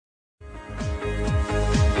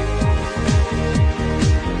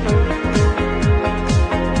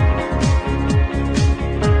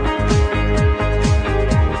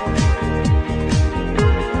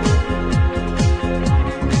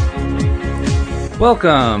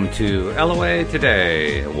Welcome to LOA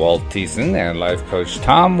Today. Walt Thiessen and life coach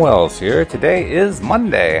Tom Wells here. Today is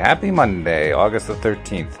Monday. Happy Monday, August the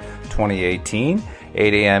 13th, 2018,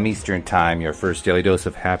 8 a.m. Eastern Time, your first daily dose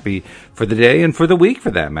of happy for the day and for the week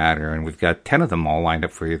for that matter. And we've got 10 of them all lined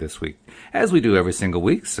up for you this week, as we do every single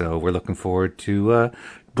week. So we're looking forward to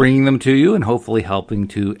bringing them to you and hopefully helping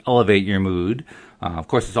to elevate your mood. Of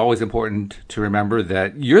course, it's always important to remember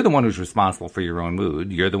that you're the one who's responsible for your own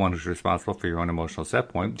mood. You're the one who's responsible for your own emotional set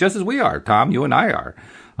point, just as we are, Tom, you and I are.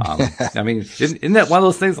 I mean, isn't that one of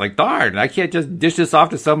those things like, darn, I can't just dish this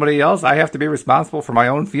off to somebody else. I have to be responsible for my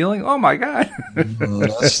own feeling. Oh, my God.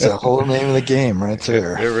 That's the whole name of the game right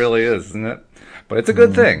there. It really is, isn't it? But it's a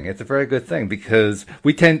good thing. It's a very good thing because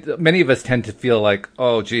many of us tend to feel like,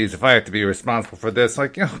 oh, geez, if I have to be responsible for this,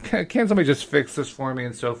 like, you know, can't somebody just fix this for me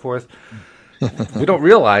and so forth? We don't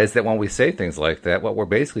realize that when we say things like that, what we're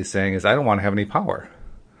basically saying is, I don't want to have any power.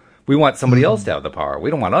 We want somebody else to have the power.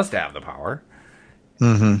 We don't want us to have the power.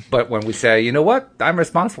 Mm-hmm. But when we say, you know what, I'm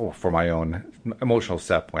responsible for my own emotional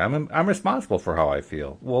set point. I'm responsible for how I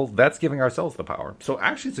feel. Well, that's giving ourselves the power. So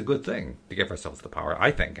actually, it's a good thing to give ourselves the power,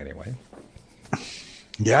 I think, anyway.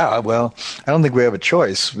 Yeah, well, I don't think we have a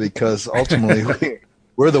choice because ultimately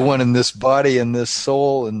we're the one in this body and this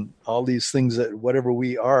soul and all these things that whatever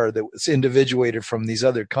we are that's individuated from these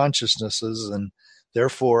other consciousnesses. And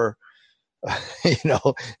therefore,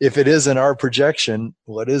 if it isn't our projection,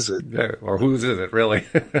 what is it? Yeah, or whose is it, really?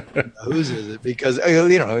 Whose is it? Because,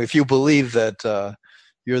 if you believe that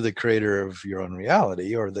you're the creator of your own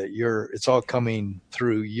reality or that it's all coming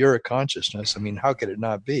through your consciousness, I mean, how could it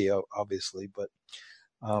not be, obviously? But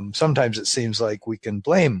sometimes it seems like we can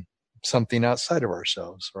blame something outside of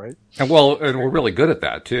ourselves, right? And we're really good at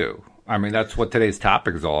that too. I mean, that's what today's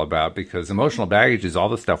topic is all about, because emotional baggage is all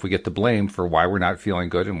the stuff we get to blame for why we're not feeling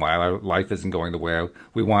good and why our life isn't going the way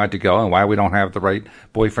we want it to go and why we don't have the right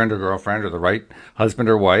boyfriend or girlfriend or the right husband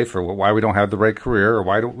or wife or why we don't have the right career or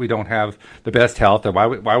why we don't have the best health or why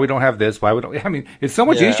we don't have this, why we don't. I mean, it's so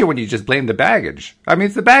much easier when you just blame the baggage. I mean,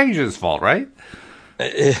 it's the baggage's fault, right?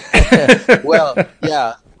 Well,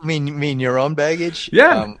 yeah. I mean your own baggage?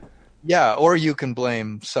 Yeah. Yeah, or you can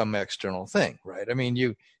blame some external thing, right? I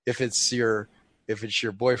mean, if it's your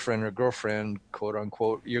boyfriend or girlfriend, quote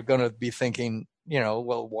unquote, you're going to be thinking,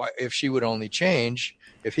 well, why, if he would only change,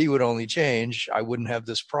 I wouldn't have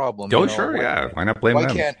this problem. Oh, sure, yeah. Why not blame them?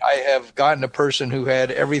 Why can't I have gotten a person who had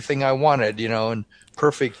everything I wanted, in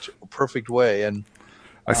perfect way? And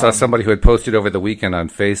I saw somebody who had posted over the weekend on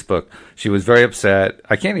Facebook. She was very upset.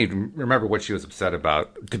 I can't even remember what she was upset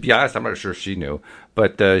about. To be honest, I'm not sure she knew.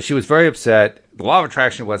 But she was very upset. The law of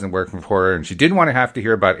attraction wasn't working for her, and she didn't want to have to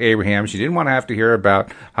hear about Abraham. She didn't want to have to hear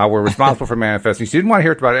about how we're responsible for manifesting. She didn't want to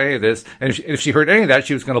hear about any of this. And if she heard any of that,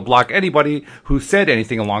 she was going to block anybody who said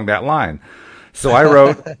anything along that line. So I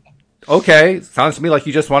wrote, okay, sounds to me like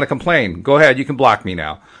you just want to complain. Go ahead, you can block me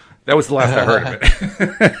now. That was the last I heard of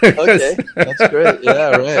it. Okay, that's great.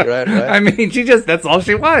 Yeah, right. I mean, that's all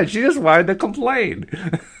she wanted. She just wanted to complain.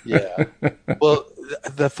 Yeah. Well,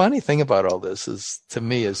 the funny thing about all this is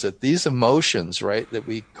that these emotions, right, that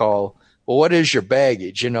we call, well, what is your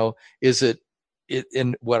baggage? Is it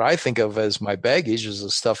in what I think of as my baggage is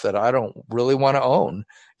the stuff that I don't really want to own.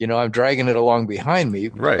 I'm dragging it along behind me.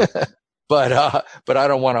 Right. But I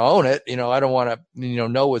don't want to own it. I don't want to,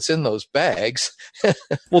 know what's in those bags.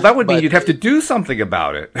 Well, that would mean you'd have to do something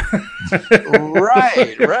about it.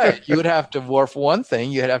 Right. You would have to, for one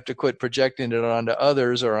thing, you'd have to quit projecting it onto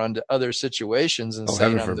others or onto other situations and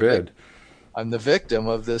saying, I'm the victim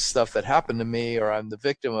of this stuff that happened to me, or I'm the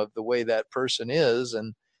victim of the way that person is.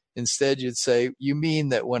 And instead you'd say, you mean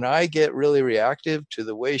that when I get really reactive to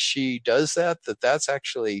the way she does that's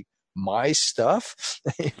actually my stuff?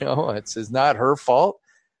 It's not her fault.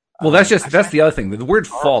 Well, that's the other thing. The word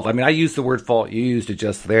fault. I mean, I used the word fault. You used it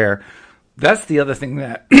just there. That's the other thing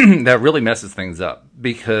that that really messes things up,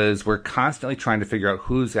 because we're constantly trying to figure out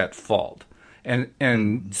who's at fault,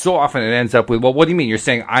 and so often it ends up with, well, what do you mean? You're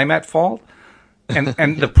saying I'm at fault?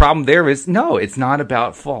 And the problem there is, no, it's not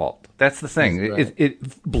about fault. That's the thing. That's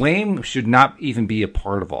right. Blame should not even be a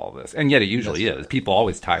part of all this, and yet it usually is. People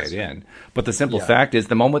always tie it in. But the simple fact is,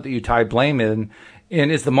 the moment that you tie blame in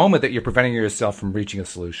is the moment that you're preventing yourself from reaching a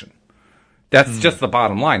solution. That's just the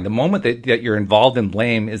bottom line. The moment that you're involved in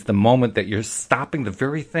blame is the moment that you're stopping the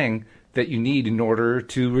very thing that you need in order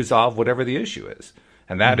to resolve whatever the issue is,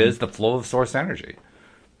 and that is the flow of source energy.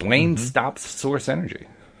 Blame stops source energy.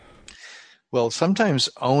 Well, sometimes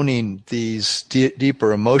owning these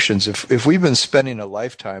deeper emotions, if we've been spending a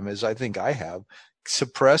lifetime, as I think I have,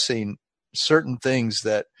 suppressing certain things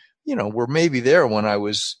that were maybe there when I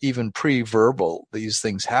was even pre-verbal. These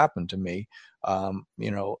things happened to me. I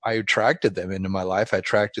attracted them into my life. I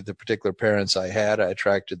attracted the particular parents I had. I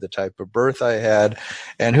attracted the type of birth I had,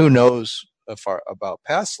 and who knows about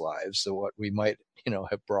past lives, so what we might,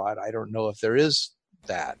 have brought. I don't know if there is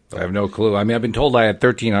that. I have no clue. I mean, I've been told I had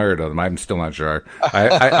 1,300 of them. I'm still not sure.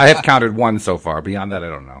 I have counted one so far. Beyond that, I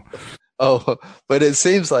don't know. Oh, but it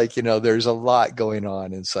seems like, there's a lot going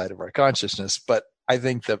on inside of our consciousness. But I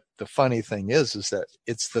think that the funny thing is that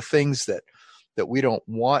it's the things that we don't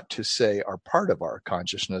want to say are part of our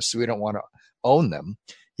consciousness. So we don't want to own them,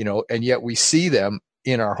 and yet we see them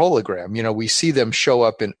in our hologram. We see them show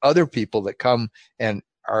up in other people that come and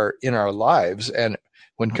are in our lives. And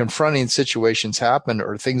when confronting situations happen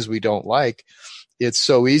or things we don't like, it's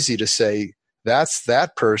so easy to say, that's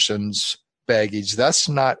that person's baggage. That's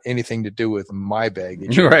not anything to do with my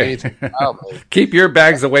baggage. Right. Keep your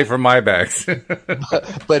bags away from my bags.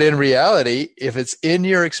 but in reality, if it's in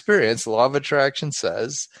your experience, law of attraction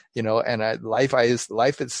says, and life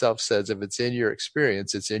itself says, if it's in your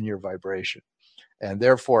experience, it's in your vibration. And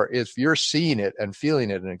therefore, if you're seeing it and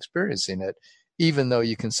feeling it and experiencing it, even though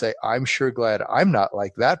you can say, I'm sure glad I'm not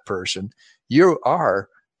like that person,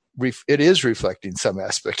 it is reflecting some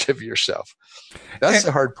aspect of yourself. That's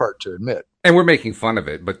the hard part to admit. And we're making fun of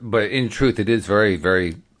it, but in truth, it is very,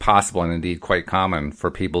 very possible and indeed quite common for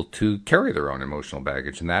people to carry their own emotional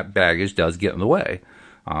baggage, and that baggage does get in the way.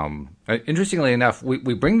 Interestingly enough, we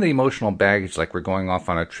bring the emotional baggage like we're going off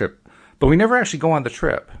on a trip, but we never actually go on the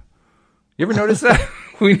trip. You ever notice that?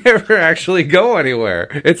 We never actually go anywhere.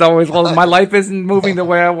 It's always, well, my life isn't moving the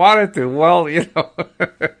way I want it to. Well,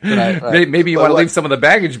 right. Maybe you want to leave some of the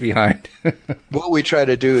baggage behind. What we try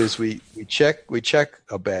to do is we check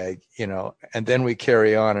a bag, and then we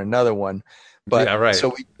carry on another one. But yeah, right.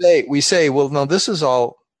 So we say, well, no, this is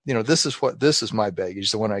all, this is my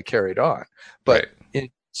baggage, the one I carried on. But right. In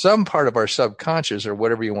some part of our subconscious, or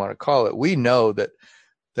whatever you want to call it, we know that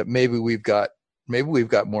maybe we've got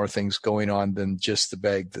more things going on than just the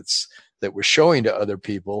bag that we're showing to other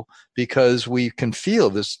people, because we can feel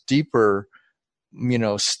this deeper,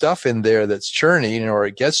 stuff in there that's churning, or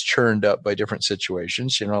it gets churned up by different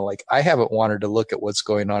situations. Like I haven't wanted to look at what's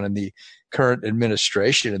going on in the current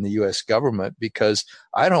administration in the U.S. government, because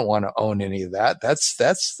I don't want to own any of that.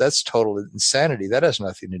 That's total insanity. That has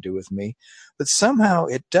nothing to do with me. But somehow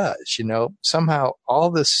it does, somehow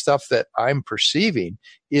all this stuff that I'm perceiving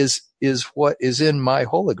is what is in my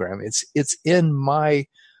hologram. It's in my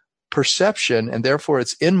perception, and therefore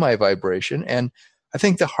it's in my vibration. And I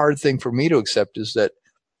think the hard thing for me to accept is that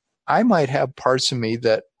I might have parts of me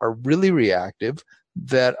that are really reactive,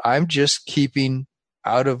 that I'm just keeping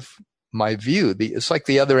out of my view. It's like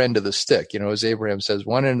the other end of the stick, as Abraham says,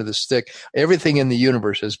 one end of the stick. Everything in the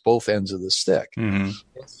universe has both ends of the stick. Mm-hmm.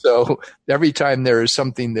 So every time there is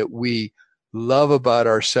something that we love about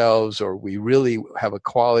ourselves, or we really have a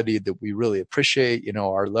quality that we really appreciate,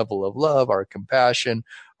 our level of love, our compassion,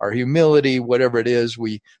 our humility, whatever it is,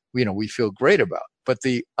 we feel great about. But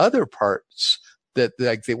the other parts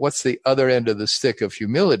what's the other end of the stick of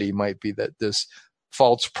humility might be that this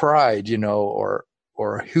false pride,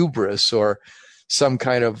 or hubris, or some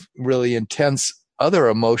kind of really intense other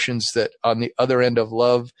emotions that on the other end of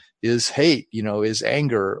love is hate, is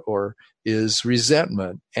anger, or is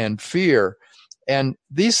resentment and fear. And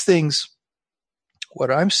these things,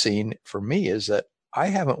 what I'm seeing for me is that I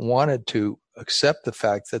haven't wanted to accept the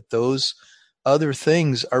fact that those other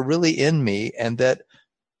things are really in me, and that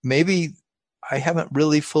maybe I haven't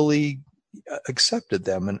really fully accepted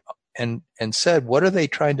them and said, what are they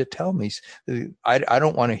trying to tell me? I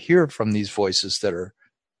don't want to hear from these voices that are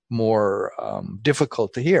more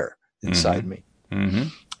difficult to hear inside me. Mm-hmm.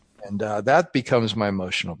 And that becomes my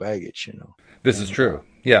emotional baggage, This is true.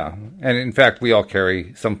 Yeah. And in fact, we all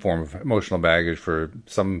carry some form of emotional baggage for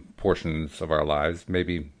some portions of our lives,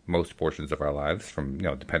 maybe most portions of our lives, from,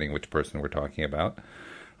 depending which person we're talking about.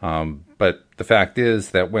 But the fact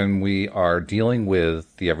is that when we are dealing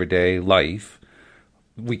with the everyday life,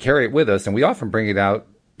 we carry it with us, and we often bring it out.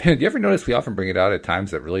 Do you ever notice we often bring it out at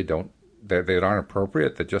times that really that aren't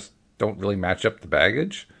appropriate, that just don't really match up the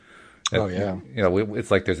baggage? Oh, yeah.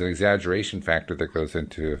 It's like there's an exaggeration factor that goes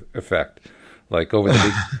into effect. Like over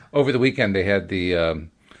the weekend, they had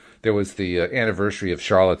there was the anniversary of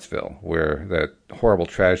Charlottesville, where that horrible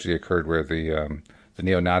tragedy occurred, where the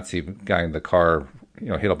neo-Nazi guy in the car,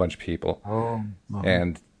 hit a bunch of people. Oh. Uh-huh.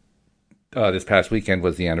 And this past weekend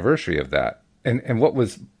was the anniversary of that. And what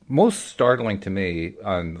was most startling to me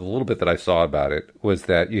on the little bit that I saw about it was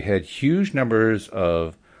that you had huge numbers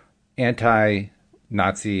of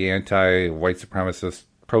anti-Nazi, anti-white supremacist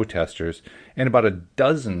protesters and about a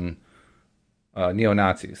dozen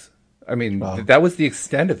neo-Nazis. I mean, Wow. that was the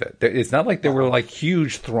extent of it. It's not like there were like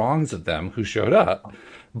huge throngs of them who showed up.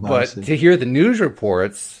 But to hear the news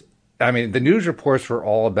reports, I mean, the news reports were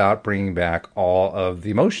all about bringing back all of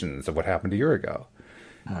the emotions of what happened a year ago.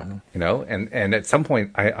 You know, and at some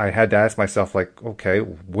point I had to ask myself, like, okay,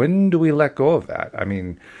 when do we let go of that? I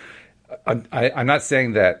mean, I'm not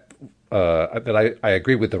saying that I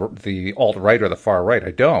agree with the alt-right or the far right.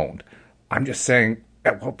 I don't. I'm just saying,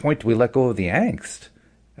 at what point do we let go of the angst?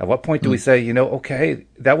 At what point do we say, you know, okay,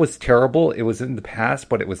 that was terrible. It was in the past,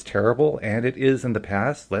 but it was terrible, and it is in the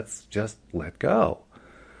past. Let's just let go.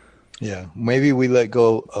 Yeah, maybe we let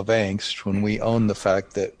go of angst when we own the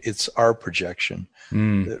fact that it's our projection.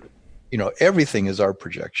 That, you know, everything is our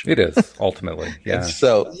projection. It is, ultimately. Yeah.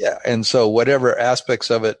 And so whatever aspects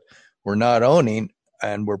of it we're not owning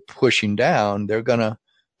and we're pushing down, they're gonna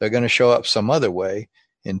show up some other way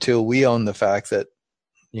until we own the fact that,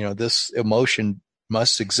 you know, this emotion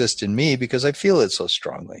must exist in me because I feel it so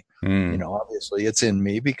strongly. You know, obviously it's in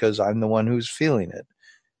me because I'm the one who's feeling it.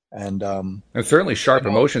 And certainly sharp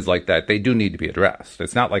emotions like that, they do need to be addressed.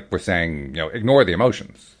 It's not like we're saying, you know, ignore the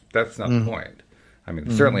emotions. That's not the point. I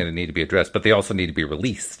mean, certainly they need to be addressed, but they also need to be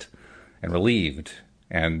released and relieved.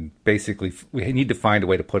 And basically, we need to find a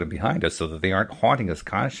way to put them behind us so that they aren't haunting us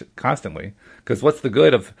constantly. Because what's the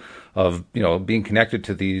good of you know, being connected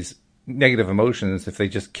to these negative emotions if they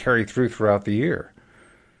just carry throughout the year?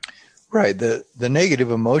 Right. The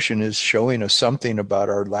negative emotion is showing us something about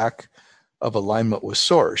our lack of alignment with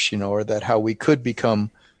source, you know, or that how we could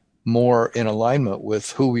become more in alignment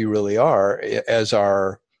with who we really are as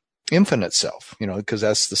our infinite self, you know, because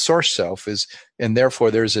that's the source self is, and therefore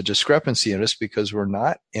there's a discrepancy in us because we're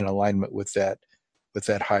not in alignment with that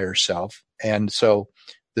higher self. And so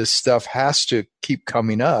this stuff has to keep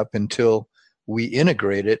coming up until we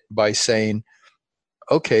integrate it by saying,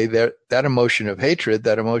 okay, that emotion of hatred,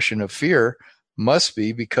 that emotion of fear must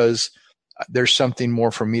be because there's something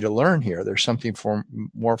more for me to learn here. There's something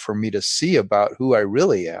more for me to see about who I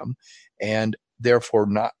really am. And therefore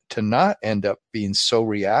not end up being so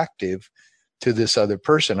reactive to this other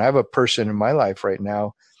person. I have a person in my life right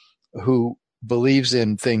now who believes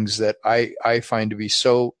in things that I find to be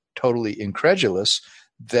so totally incredulous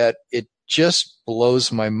that it just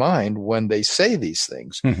blows my mind when they say these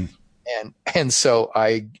things. And so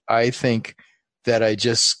I think that I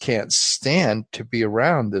just can't stand to be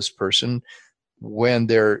around this person when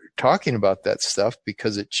they're talking about that stuff,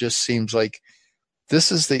 because it just seems like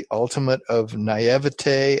this is the ultimate of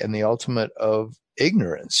naivete and the ultimate of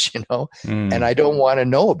ignorance, you know, and I don't want to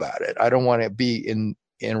know about it. I don't want to be in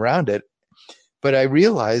around it. But I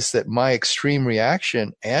realize that my extreme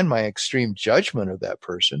reaction and my extreme judgment of that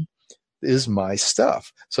person is my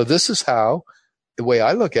stuff. So this is how, the way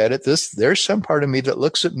I look at it, there's some part of me that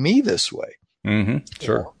looks at me this way. Sure.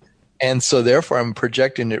 You know? And so therefore I'm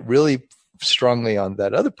projecting it really strongly on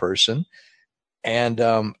that other person,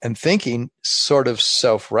 and thinking sort of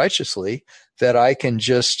self-righteously that I can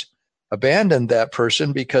just abandon that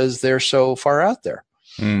person because they're so far out there.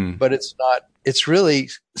 But it's not. It's really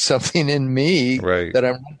something in me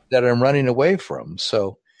that I'm running away from.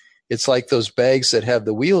 So it's like those bags that have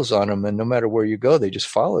the wheels on them, and no matter where you go, they just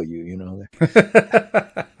follow you. You know,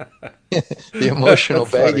 the emotional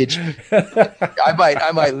baggage.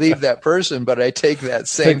 I might leave that person, but I take that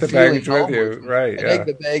same take the feeling baggage with you. Right. I take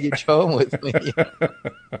the baggage home with me.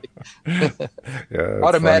 Yeah,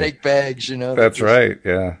 automatic bags, you know. That's right.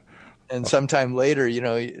 Yeah. And sometime later, you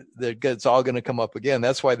know, it's all going to come up again.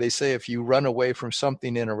 That's why they say if you run away from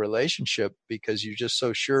something in a relationship because you're just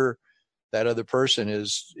so sure that other person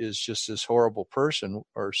is just this horrible person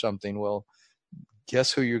or something, well,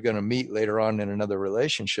 guess who you're going to meet later on in another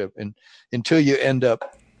relationship? And until you end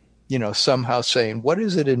up, you know, somehow saying, what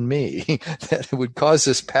is it in me that would cause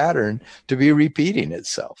this pattern to be repeating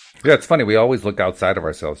itself? Yeah, it's funny. We always look outside of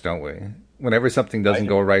ourselves, don't we? Whenever something doesn't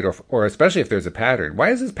go right, or especially if there's a pattern, why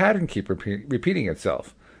does this pattern keep repeating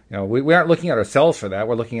itself? You know, we aren't looking at ourselves for that.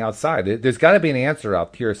 We're looking outside. There's got to be an answer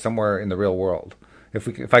out here somewhere in the real world.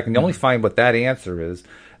 If I can only find what that answer is,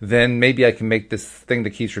 then maybe I can make this thing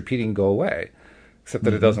that keeps repeating go away. Except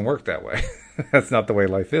that it doesn't work that way. That's not the way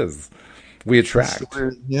life is. We attract.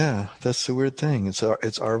 That's the weird thing.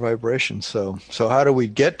 It's our vibration. So how do we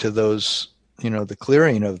get to those? You know, the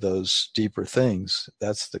clearing of those deeper things.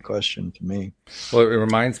 That's the question to me. Well, it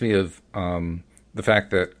reminds me of the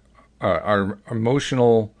fact that our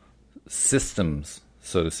emotional systems,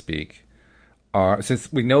 so to speak, are,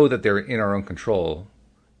 since we know that they're in our own control,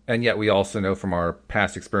 and yet we also know from our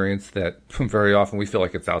past experience that very often we feel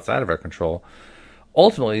like it's outside of our control.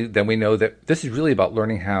 ultimately, then we know that this is really about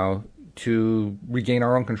learning how to regain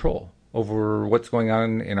our own control over what's going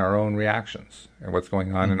on in our own reactions and what's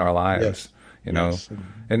going on in our lives. Yes. You know,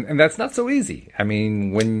 and that's not so easy. I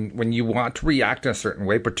mean, when you want to react in a certain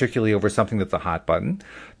way, particularly over something that's a hot button,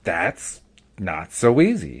 that's not so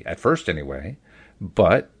easy at first anyway,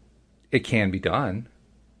 but it can be done.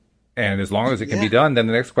 And as long as it can be done, then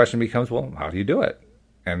the next question becomes, well, how do you do it?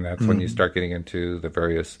 And that's when you start getting into the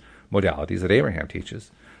various modalities that Abraham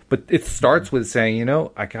teaches. But it starts with saying, you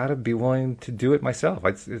know, I got to be willing to do it myself.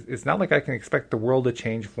 It's not like I can expect the world to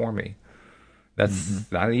change for me. That's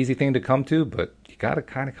not an easy thing to come to, but you got to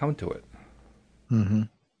kind of come to it. Mm-hmm.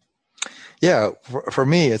 Yeah, for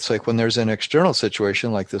me, it's like when there's an external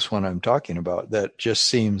situation like this one I'm talking about that just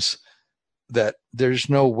seems that there's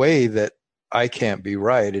no way that I can't be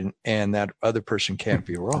right and that other person can't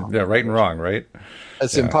be wrong. Yeah, right and wrong, right?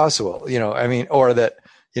 It's impossible, you know, I mean, or that,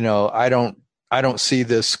 you know, I don't see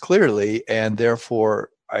this clearly and therefore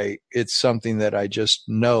it's something that I just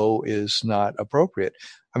know is not appropriate.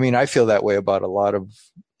 I mean, I feel that way about a lot of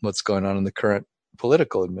what's going on in the current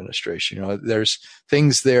political administration. You know, there's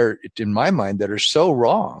things there in my mind that are so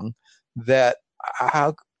wrong that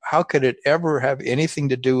how could it ever have anything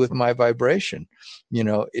to do with my vibration? You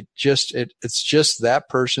know, it's just that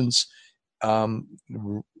person's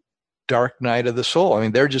dark night of the soul. I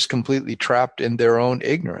mean, they're just completely trapped in their own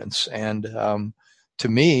ignorance. And to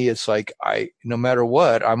me, it's like no matter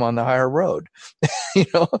what, I'm on the higher road, you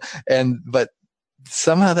know, but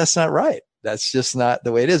somehow that's not right. That's just not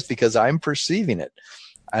the way it is because I'm perceiving it.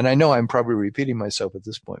 And I know I'm probably repeating myself at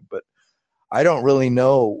this point, but I don't really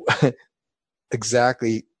know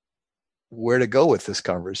exactly where to go with this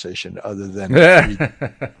conversation other than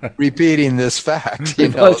repeating this fact. You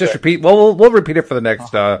know, let's just repeat. Well, we'll repeat it for the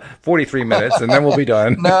next 43 minutes, and then we'll be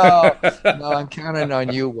done. No, I'm counting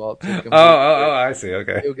on you, Walt. I see.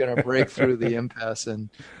 Okay, you're going to break through the impasse and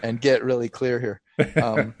get really clear here.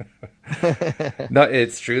 No,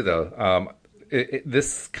 it's true though.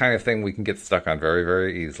 This kind of thing we can get stuck on very,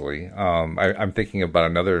 very easily. I'm thinking about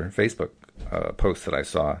another Facebook post that I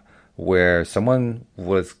saw where someone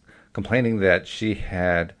was complaining that she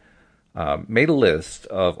had made a list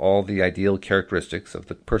of all the ideal characteristics of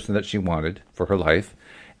the person that she wanted for her life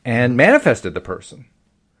and manifested the person.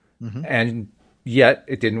 And yet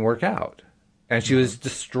it didn't work out. And she was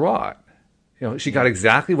distraught. You know, she got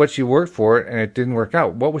exactly what she worked for and it didn't work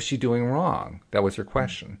out. What was she doing wrong? That was her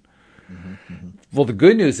question. Well, the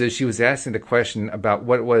good news is she was asking the question about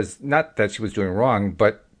what it was, not that she was doing wrong,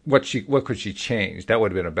 but what could she change? That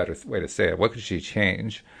would have been a better way to say it. What could she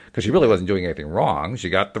change? Because she really wasn't doing anything wrong. She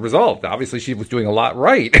got the result. Obviously, she was doing a lot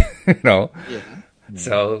right. You know,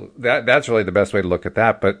 so that's really the best way to look at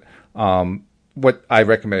that. But what I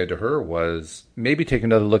recommended to her was maybe take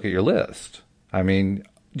another look at your list. I mean,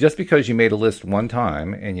 just because you made a list one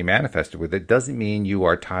time and you manifested with it doesn't mean you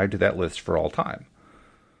are tied to that list for all time.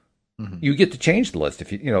 You get to change the list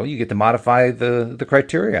if you get to modify the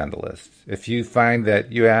criteria on the list. If you find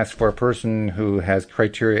that you ask for a person who has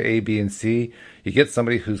criteria A, B, and C, you get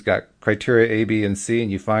somebody who's got criteria A, B, and C,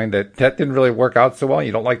 and you find that didn't really work out so well.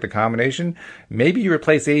 You don't like the combination. Maybe you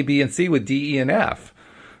replace A, B, and C with D, E, and F,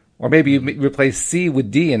 or maybe you replace C with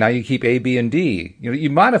D, and now you keep A, B, and D. You know, you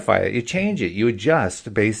modify it, you change it, you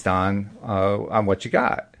adjust based on what you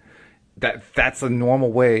got. That's a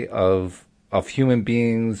normal way of human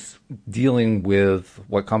beings dealing with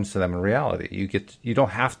what comes to them in reality. You don't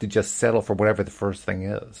have to just settle for whatever the first thing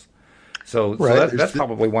is. So that's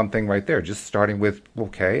probably one thing right there. Just starting with,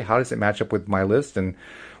 okay, how does it match up with my list, and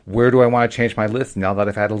where do I want to change my list now that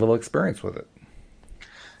I've had a little experience with it?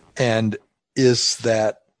 And is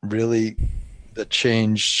that really the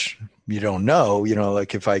change? You don't know. You know,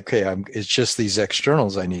 like if it's just these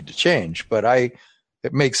externals I need to change. But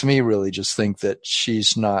it makes me really just think that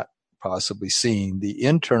she's not possibly seeing the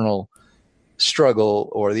internal struggle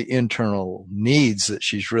or the internal needs that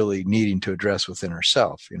she's really needing to address within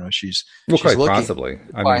herself. You know, she's quite looking possibly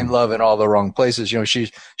to find love in all the wrong places. You know,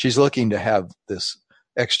 she's looking to have this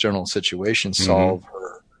external situation solve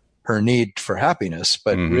her need for happiness,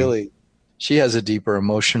 but really she has a deeper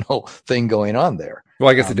emotional thing going on there. Well,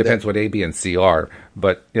 I guess it depends what A, B, and C are,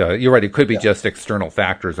 but you're right. It could be just external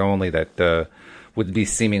factors only that would be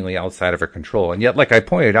seemingly outside of her control. And yet, like I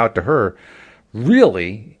pointed out to her,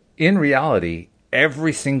 really, in reality,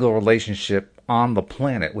 every single relationship on the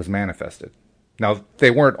planet was manifested. Now,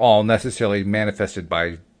 they weren't all necessarily manifested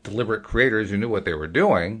by deliberate creators who knew what they were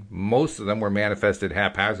doing. Most of them were manifested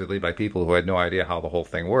haphazardly by people who had no idea how the whole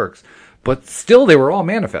thing works. But still, they were all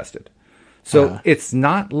manifested. So it's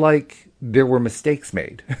not like there were mistakes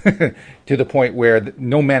made to the point where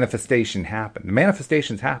no manifestation happened. The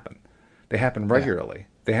manifestations happen. They happen regularly.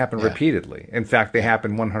 They happen repeatedly. In fact, they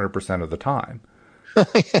happen 100% of the time.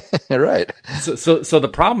 Right. So the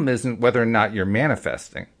problem isn't whether or not you're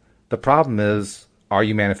manifesting. The problem is, are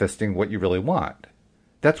you manifesting what you really want?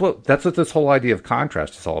 That's what this whole idea of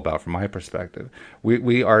contrast is all about from my perspective.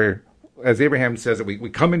 We are, as Abraham says, we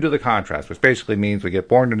come into the contrast, which basically means we get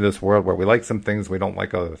born into this world where we like some things, we don't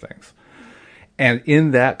like other things. And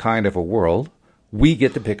in that kind of a world, we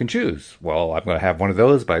get to pick and choose. Well, I'm going to have one of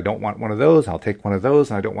those, but I don't want one of those. I'll take one of those,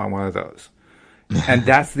 and I don't want one of those. And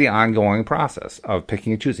that's the ongoing process of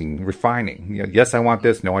picking and choosing, refining. Yes, I want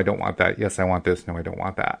this. No, I don't want that. Yes, I want this. No, I don't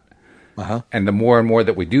want that. Uh-huh. And the more and more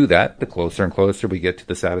that we do that, the closer and closer we get to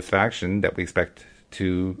the satisfaction that we expect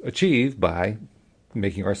to achieve by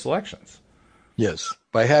making our selections. Yes,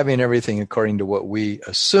 by having everything according to what we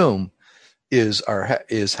assume is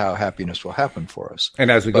how happiness will happen for us.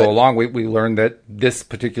 And as we go along, we learn that this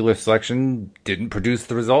particular selection didn't produce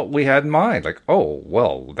the result we had in mind. Like, oh,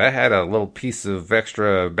 well, that had a little piece of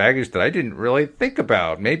extra baggage that I didn't really think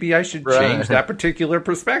about. Maybe I should change that particular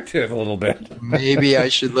perspective a little bit. Maybe I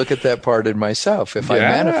should look at that part in myself if I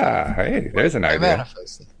manifest. Hey, there's an idea.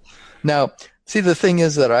 Manifest it. Now, see, the thing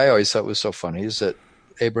is that I always thought was so funny is that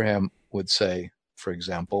Abraham would say, for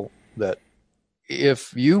example, that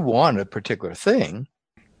if you want a particular thing,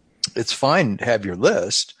 it's fine to have your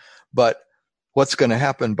list, but what's going to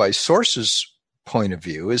happen by Source's point of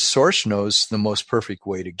view is Source knows the most perfect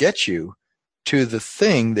way to get you to the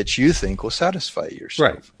thing that you think will satisfy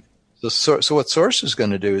yourself. Right. So what Source is going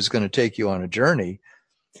to do is going to take you on a journey.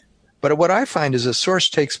 But what I find is as Source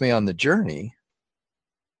takes me on the journey,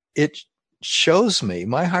 it shows me,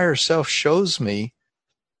 my higher self shows me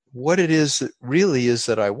what it is that really is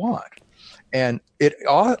that I want. And it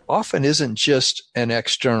often isn't just an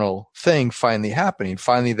external thing finally happening.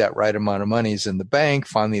 Finally, that right amount of money is in the bank.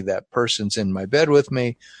 Finally, that person's in my bed with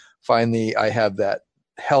me. Finally, I have that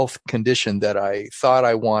health condition that I thought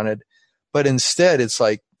I wanted. But instead, it's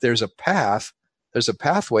like there's a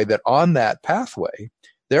pathway that on that pathway,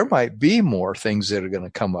 there might be more things that are going to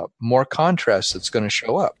come up, more contrast that's going to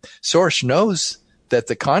show up. Source knows that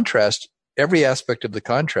the contrast, every aspect of the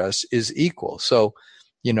contrast is equal. So,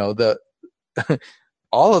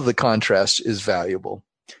 all of the contrast is valuable.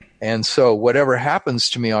 And so whatever happens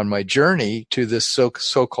to me on my journey to this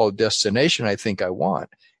so-called destination I think I want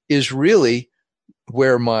is really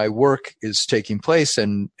where my work is taking place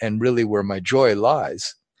and really where my joy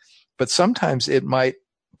lies. But sometimes it might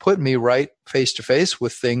put me right face to face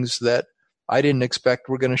with things that I didn't expect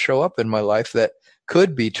were going to show up in my life that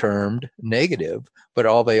could be termed negative, but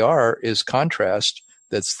all they are is contrast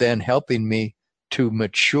that's then helping me to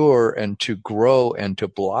mature and to grow and to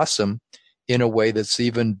blossom in a way that's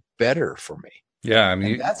even better for me. Yeah, I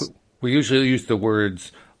mean, we usually use the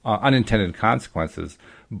words unintended consequences,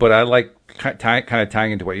 but I like kind of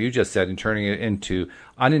tying into what you just said and turning it into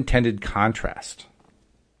unintended contrast.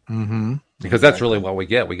 Mm-hmm. Because that's really what we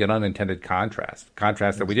get. We get unintended contrast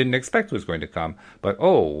that we didn't expect was going to come. But,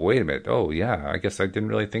 oh, wait a minute. Oh, yeah, I guess I didn't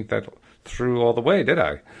really think that through all the way, did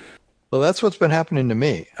I? Well, that's what's been happening to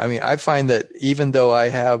me. I mean, I find that even though I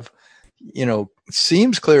have, it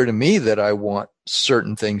seems clear to me that I want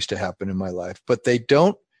certain things to happen in my life, but they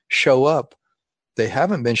don't show up. They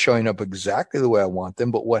haven't been showing up exactly the way I want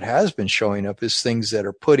them, but what has been showing up is things that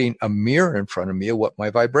are putting a mirror in front of me of what my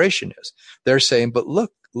vibration is. They're saying, but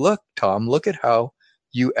look, Tom, look at how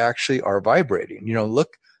you actually are vibrating.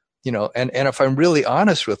 Look, and if I'm really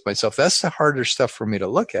honest with myself, that's the harder stuff for me to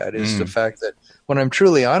look at is the fact that when I'm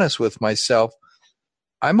truly honest with myself,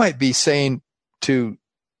 I might be saying to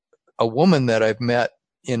a woman that I've met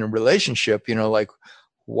in a relationship, like,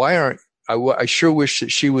 why aren't I sure wish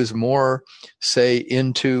that she was more, say,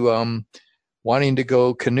 into wanting to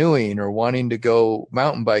go canoeing or wanting to go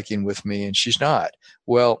mountain biking with me, and she's not.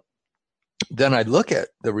 Well, then I look at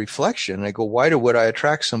the reflection and I go, why would I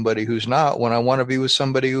attract somebody who's not when I want to be with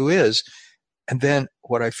somebody who is? And then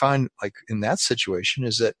what I find like in that situation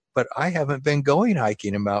is that, but I haven't been going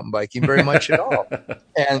hiking and mountain biking very much at all.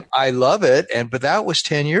 And I love it. But that was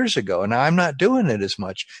 10 years ago and I'm not doing it as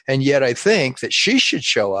much. And yet I think that she should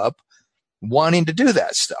show up wanting to do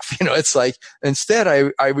that stuff. It's like, instead I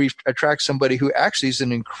attract somebody who actually is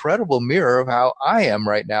an incredible mirror of how I am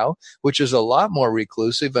right now, which is a lot more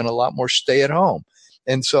reclusive and a lot more stay at home.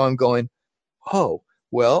 And so I'm going, oh,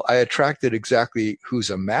 well, I attracted exactly who's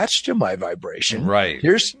a match to my vibration. Right.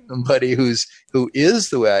 Here's somebody who is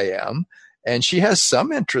the way I am. And she has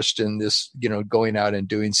some interest in this, going out and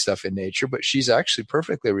doing stuff in nature, but she's actually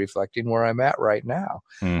perfectly reflecting where I'm at right now.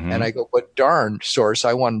 Mm-hmm. And I go, but darn, Source,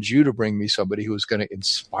 I wanted you to bring me somebody who was going to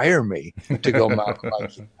inspire me to go mountain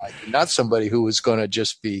biking, not somebody who was going to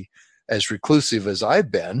just be as reclusive as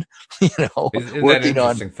I've been, Isn't that an working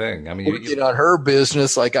interesting thing? I mean, working on her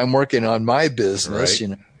business like I'm working on my business,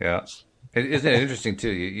 right? Yeah. Isn't it interesting too?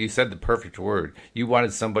 You said the perfect word. You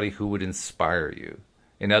wanted somebody who would inspire you.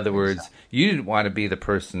 In other words, you didn't want to be the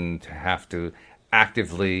person to have to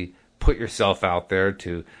actively put yourself out there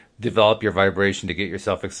to develop your vibration to get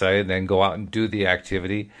yourself excited and then go out and do the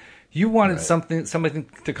activity. You wanted somebody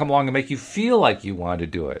to come along and make you feel like you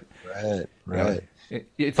wanted to do it. Right.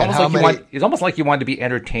 It's almost like you wanted to be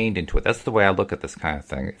entertained into it. That's the way I look at this kind of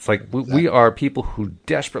thing. It's like we are people who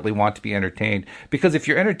desperately want to be entertained, because if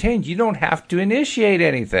you're entertained, you don't have to initiate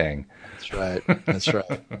anything. That's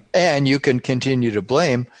right. And you can continue to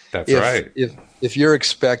blame. That's right. If you're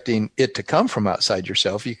expecting it to come from outside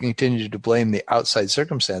yourself, you can continue to blame the outside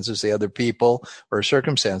circumstances, the other people or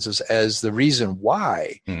circumstances, as the reason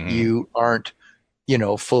why you aren't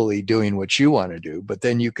fully doing what you want to do. But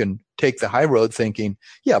then you can take the high road thinking,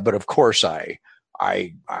 yeah, but of course I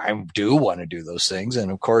do want to do those things.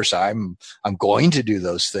 And of course I'm going to do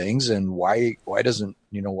those things. And why doesn't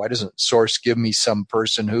Source give me some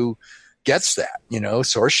person who gets that?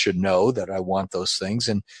 Source should know that I want those things.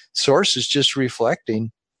 And Source is just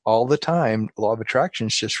reflecting all the time. Law of attraction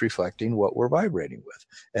is just reflecting what we're vibrating with.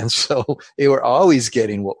 And so we're always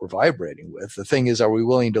getting what we're vibrating with. The thing is, are we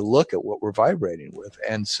willing to look at what we're vibrating with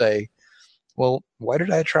and say, well, why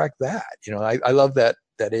did I attract that? I love that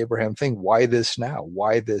Abraham thing. Why this now?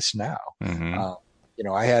 Why this now?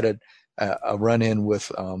 I had a run-in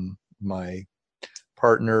with my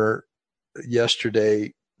partner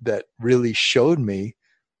yesterday that really showed me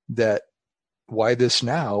that why this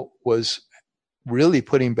now was really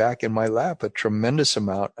putting back in my lap a tremendous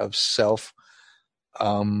amount of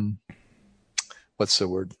what's the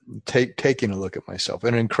word? Taking a look at myself,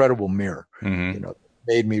 an incredible mirror,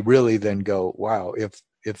 made me really then go, wow, if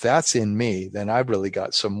that's in me, then I've really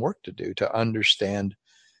got some work to do to understand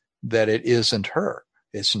that it isn't her.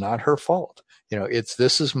 It's not her fault.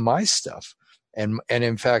 This is my stuff. And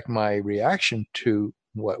in fact, my reaction to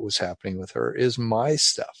what was happening with her is my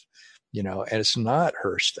stuff, and it's not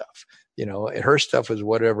her stuff. Her stuff is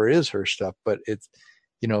whatever is her stuff, but it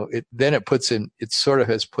sort of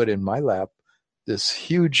has put in my lap this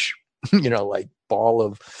huge, like ball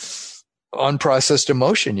of unprocessed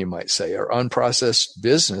emotion, you might say, or unprocessed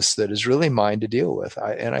business that is really mine to deal with.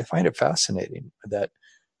 And I find it fascinating that,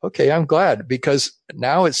 okay, I'm glad, because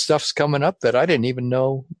now stuff's coming up that I didn't even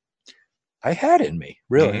know I had in me,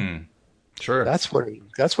 really. Sure. That's what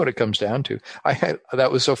it comes down to.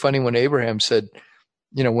 That was so funny when Abraham said,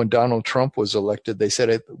 when Donald Trump was elected, they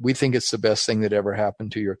said, we think it's the best thing that ever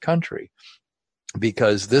happened to your country,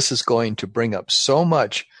 because this is going to bring up so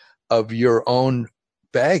much of your own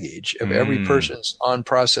baggage of every person's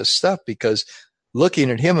unprocessed stuff, because looking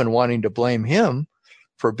at him and wanting to blame him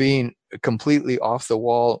for being a completely off the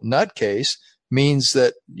wall nutcase means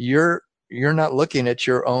that you're not looking at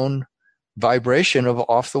your own vibration of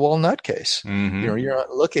off the wall nutcase. You're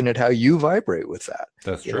not looking at how you vibrate with that.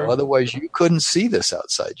 That's true. Otherwise you couldn't see this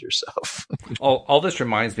outside yourself. all this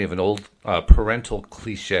reminds me of an old parental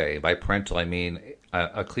cliche. By parental, I mean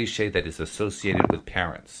a cliche that is associated with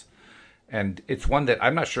parents. And it's one that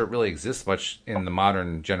I'm not sure it really exists much in the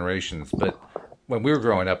modern generations, but when we were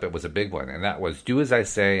growing up, it was a big one. And that was, do as I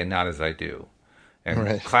say and not as I do.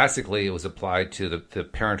 And classically, it was applied to the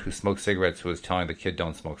parent who smoked cigarettes who was telling the kid,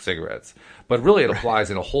 don't smoke cigarettes. But really, it applies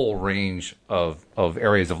in a whole range of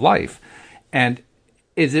areas of life. And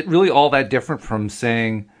is it really all that different from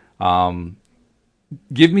saying,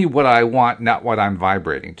 give me what I want, not what I'm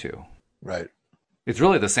vibrating to? Right. It's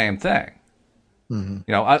really the same thing.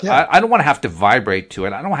 I don't want to have to vibrate to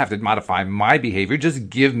it. I don't have to modify my behavior.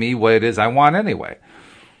 Just give me what it is I want anyway.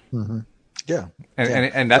 Yeah.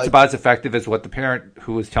 And that's about as effective as what the parent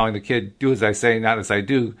who was telling the kid, do as I say, not as I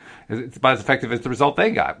do. It's about as effective as the result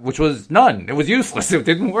they got, which was none. It was useless. It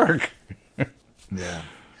didn't work. Yeah.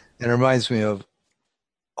 It reminds me of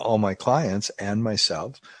all my clients and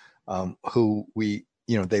myself, who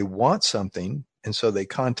they want something. And so they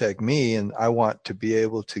contact me, and I want to be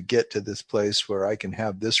able to get to this place where I can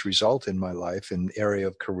have this result in my life in the area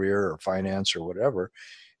of career or finance or whatever.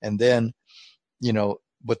 And then,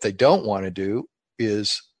 what they don't want to do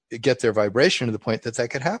is get their vibration to the point that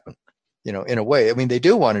could happen, in a way. I mean, they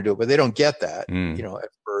do want to do it, but they don't get that, at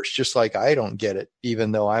first, just like I don't get it,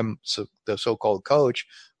 even though I'm the so-called coach.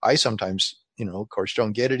 I sometimes, of course,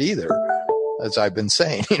 don't get it either as I've been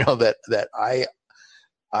saying, that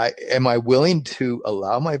am I willing to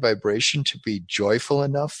allow my vibration to be joyful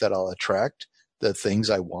enough that I'll attract the things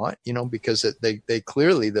I want, because they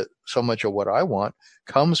clearly, that so much of what I want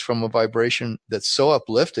comes from a vibration that's so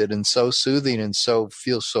uplifted and so soothing and so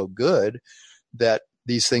feels so good that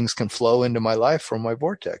these things can flow into my life from my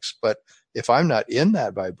vortex. But if I'm not in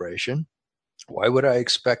that vibration, why would I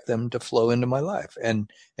expect them to flow into my life? And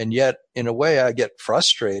yet, in a way, I get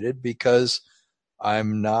frustrated because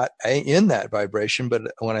I'm not in that vibration.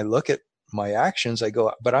 But when I look at my actions, I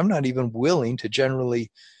go, but I'm not even willing to generally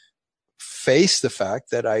face the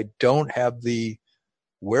fact that I don't have the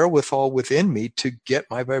wherewithal within me to get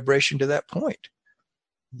my vibration to that point.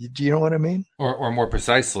 Do you know what I mean? Or more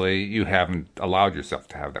precisely, you haven't allowed yourself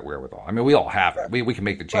to have that wherewithal. I mean, we all have it. We can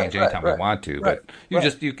make the change anytime we want to, but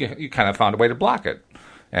you kind of found a way to block it.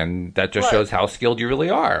 And that just shows how skilled you really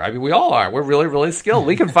are. I mean, we all are. We're really, really skilled.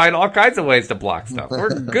 We can find all kinds of ways to block stuff.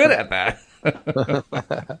 We're good at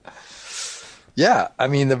that. Yeah. I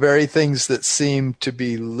mean, the very things that seem to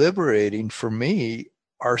be liberating for me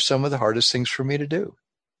are some of the hardest things for me to do.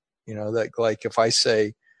 Like if I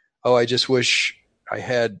say, oh, I just wish I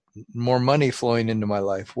had more money flowing into my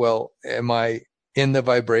life. Well, am I in the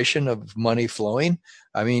vibration of money flowing?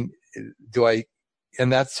 I mean, and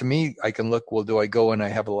that's, to me, I can look, well, do I go and I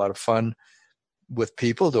have a lot of fun with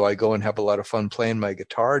people? Do I go and have a lot of fun playing my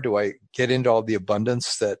guitar? Do I get into all the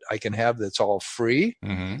abundance that I can have that's all free?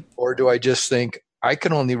 Mm-hmm. Or do I just think I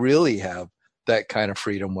can only really have that kind of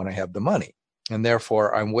freedom when I have the money? And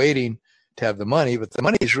therefore I'm waiting to have the money, but the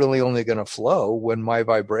money is really only going to flow when my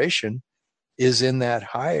vibration is in that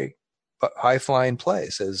high flying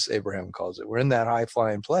place, as Abraham calls it. We're in that high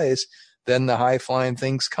flying place, then the high flying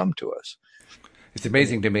things come to us. It's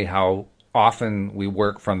amazing to me how often we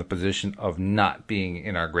work from the position of not being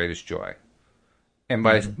in our greatest joy. And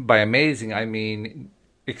by amazing, I mean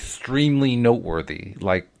extremely noteworthy.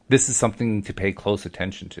 Like, this is something to pay close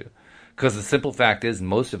attention to. Because the simple fact is,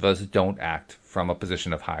 most of us don't act from a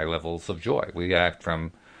position of high levels of joy. We act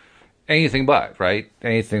from anything but, right?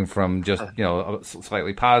 Anything from just,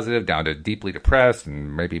 slightly positive down to deeply depressed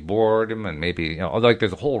and maybe boredom and maybe, like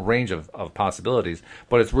there's a whole range of possibilities,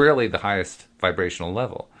 but it's rarely the highest vibrational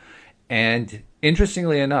level. And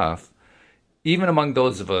interestingly enough, even among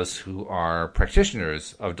those of us who are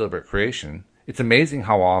practitioners of deliberate creation, it's amazing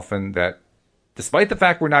how often that, despite the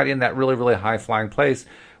fact we're not in that really, really high flying place,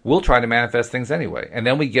 we'll try to manifest things anyway. And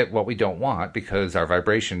then we get what we don't want because our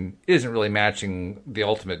vibration isn't really matching the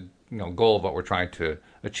ultimate goal of what we're trying to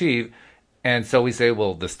achieve. And so we say,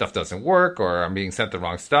 well, this stuff doesn't work, or I'm being sent the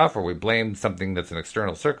wrong stuff, or we blame something that's an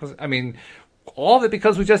external circumstance. I mean, all of it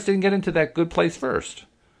because we just didn't get into that good place first.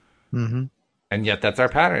 Mm-hmm. And yet that's our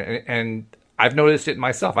pattern. And I've noticed it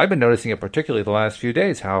myself. I've been noticing it particularly the last few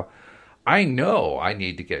days, how I know I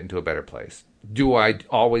need to get into a better place. Do I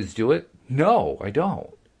always do it? No, I don't.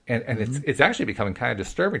 And it's actually becoming kind of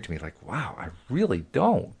disturbing to me. Like, wow, I really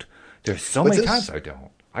don't. There's so many times I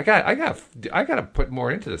don't. I got to put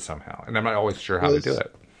more into this somehow, and I'm not always sure how to do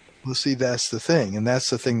it. Well, see, that's the thing, and that's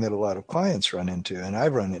the thing that a lot of clients run into, and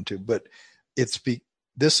I've run into. But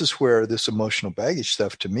this is where this emotional baggage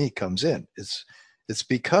stuff to me comes in. It's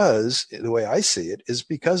because the way I see it is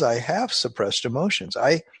because I have suppressed emotions.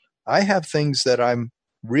 I have things that I'm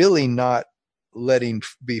really not letting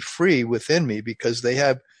be free within me because they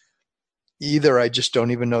have, either I just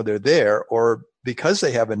don't even know they're there, or because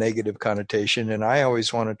they have a negative connotation, and I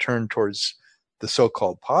always want to turn towards the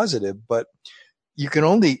so-called positive. But I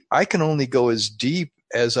can only go as deep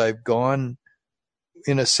as I've gone,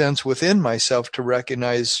 in a sense, within myself to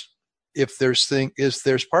recognize if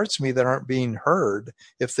there's parts of me that aren't being heard,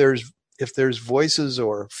 if there's voices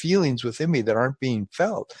or feelings within me that aren't being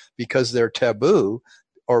felt because they're taboo,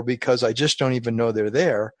 or because I just don't even know they're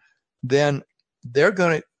there, then they're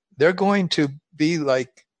going to be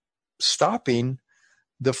like stopping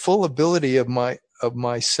the full ability of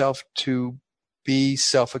myself to be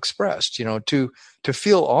self-expressed, to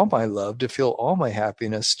feel all my love, to feel all my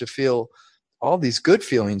happiness, to feel all these good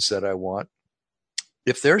feelings that I want.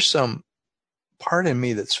 If there's some part in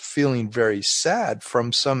me that's feeling very sad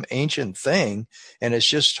from some ancient thing, and it's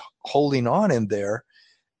just holding on in there,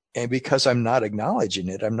 and because I'm not acknowledging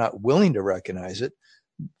it, I'm not willing to recognize it,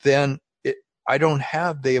 then I don't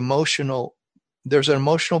have there's an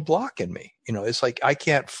emotional block in me. It's like I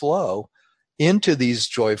can't flow into these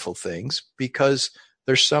joyful things because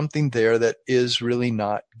there's something there that is really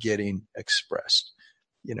not getting expressed.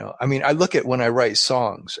 I mean, I look at when I write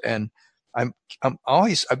songs, and I've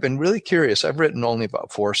been really curious. I've written only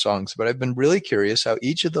about 4 songs, but I've been really curious how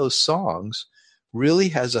each of those songs really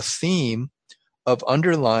has a theme of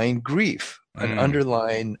underlying grief an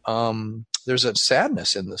underlying, there's a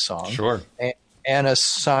sadness in the song. Sure. And a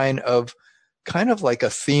sign of kind of like a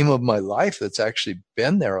theme of my life that's actually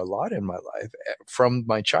been there a lot in my life from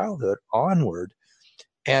my childhood onward.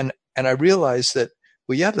 And I realized that,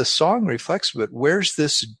 well, yeah, the song reflects, but where's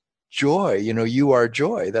this joy? You are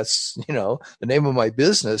joy. That's, the name of my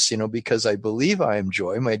business, because I believe I am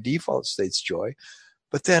joy. My default state's joy.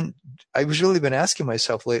 But then I was really been asking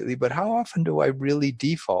myself lately, but how often do I really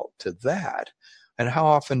default to that? And how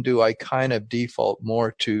often do I kind of default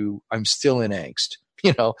more to, I'm still in angst?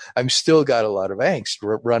 I'm still got a lot of angst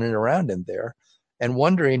running around in there, and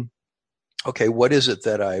wondering, okay, what is it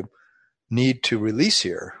that I need to release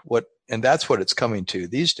here? And that's what it's coming to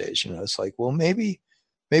these days. It's like, well, maybe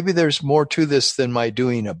there's more to this than my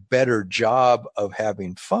doing a better job of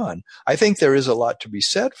having fun. I think there is a lot to be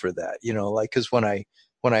said for that, like, cause when I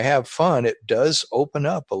have fun, it does open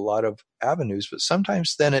up a lot of avenues, but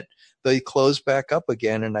sometimes then they close back up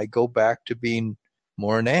again, and I go back to being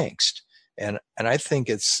more in angst. And I think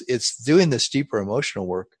it's doing this deeper emotional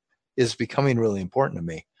work is becoming really important to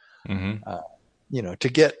me.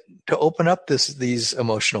 To open up these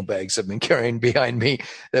emotional bags I've been carrying behind me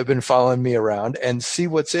that have been following me around, and see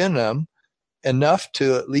what's in them enough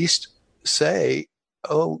to at least say,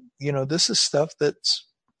 oh, this is stuff that's,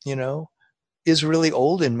 is really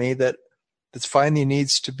old in me that's finally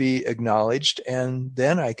needs to be acknowledged, and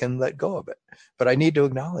then I can let go of it. But I need to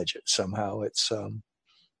acknowledge it somehow. It's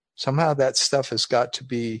somehow that stuff has got to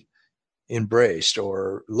be embraced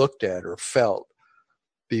or looked at or felt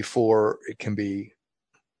before it can be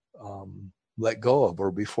let go of,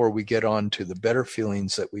 or before we get on to the better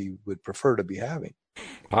feelings that we would prefer to be having.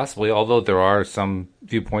 Possibly, although there are some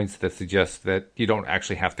viewpoints that suggest that you don't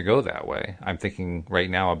actually have to go that way. I'm thinking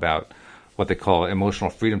right now about what they call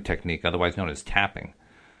emotional freedom technique, otherwise known as tapping.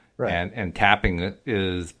 Right. And tapping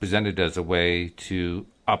is presented as a way to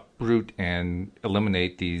uproot and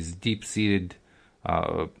eliminate these deep-seated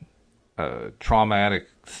traumatic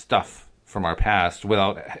stuff from our past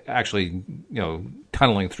without actually,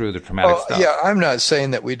 tunneling through the traumatic stuff. Yeah, I'm not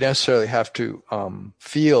saying that we necessarily have to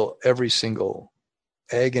feel every single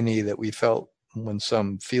agony that we felt when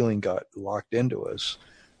some feeling got locked into us.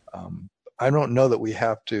 I don't know that we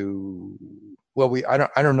have to. Well, I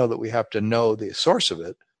don't know that we have to know the source of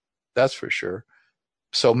it. That's for sure.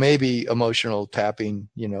 So maybe emotional tapping,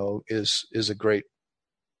 is a great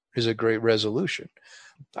resolution.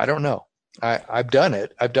 I don't know. I've done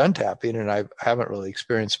it. I've done tapping, and I haven't really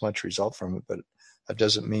experienced much result from it. But that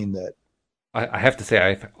doesn't mean that. I have to say,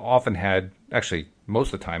 I've often had, actually,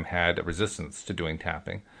 most of the time, had a resistance to doing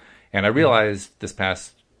tapping, and I realized this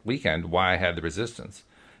past weekend why I had the resistance.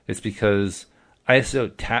 It's because I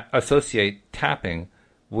associate tapping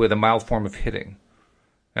with a mild form of hitting,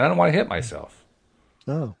 and I don't want to hit myself.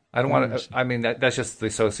 Oh, I don't want to. I mean, that's just the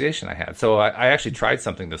association I had. So I actually tried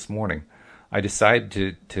something this morning. I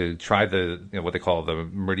decided to try the what they call the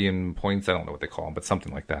meridian points. I don't know what they call them, but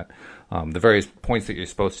something like that. The various points that you're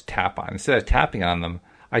supposed to tap on. Instead of tapping on them,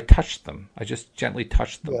 I touched them. I just gently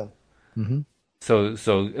touched them. Yeah. Mm-hmm.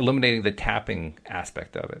 So eliminating the tapping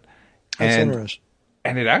aspect of it. That's interesting.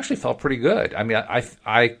 And it actually felt pretty good. I mean,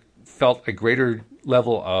 I felt a greater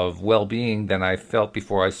level of well-being than I felt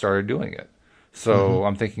before I started doing it. So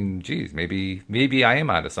I'm thinking, geez, maybe I am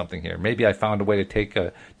onto something here. Maybe I found a way to take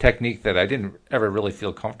a technique that I didn't ever really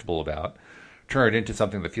feel comfortable about, turn it into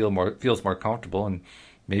something that feels more comfortable, and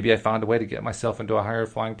maybe I found a way to get myself into a higher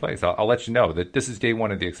flying place. I'll let you know that this is day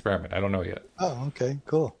one of the experiment. I don't know yet. Oh, okay,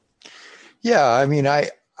 cool. Yeah, I mean, I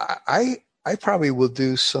probably will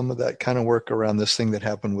do some of that kind of work around this thing that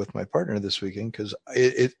happened with my partner this weekend, because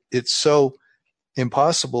it's so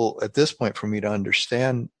impossible at this point for me to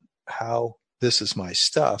understand how this is my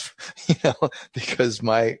stuff, because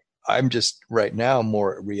I'm just right now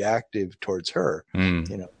more reactive towards her,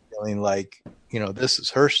 feeling like, this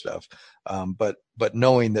is her stuff. But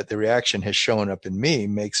knowing that the reaction has shown up in me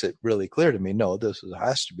makes it really clear to me, no,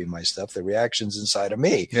 has to be my stuff. The reaction's inside of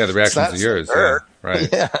me. Yeah, the reactions are yours. Yeah, right.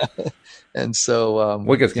 Yeah. And so,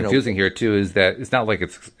 what gets confusing here too is that it's not like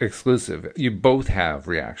it's exclusive. You both have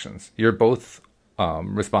reactions. You're both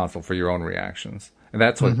responsible for your own reactions. And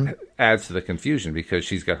that's what adds to the confusion, because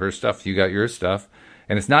she's got her stuff, you got your stuff,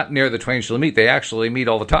 and it's not near the twain shall meet. They actually meet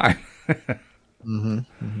all the time.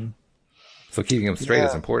 So keeping them straight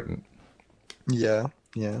is important. Yeah,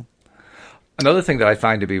 yeah. Another thing that I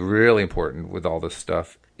find to be really important with all this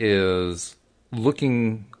stuff is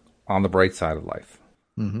looking on the bright side of life.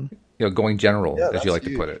 Going general, as you like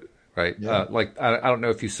to put it, right? Yeah. I don't know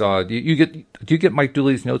if you saw. Do you get Mike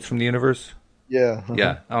Dooley's Notes from the Universe? Yeah.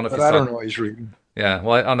 Yeah. I don't know if but you saw. I don't know what he's reading. Yeah.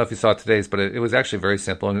 Well, I don't know if you saw today's, but it was actually very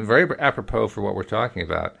simple and very apropos for what we're talking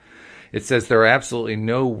about. It says there are absolutely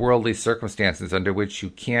no worldly circumstances under which you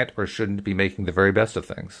can't or shouldn't be making the very best of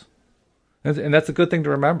things. And that's a good thing to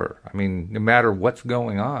remember. I mean, no matter what's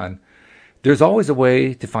going on, there's always a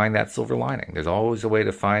way to find that silver lining. There's always a way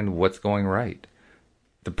to find what's going right.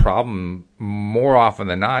 The problem, more often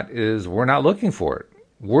than not, is we're not looking for it.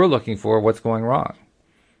 We're looking for what's going wrong.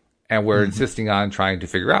 And we're insisting on trying to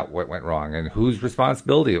figure out what went wrong and whose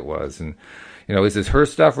responsibility it was. And, is this her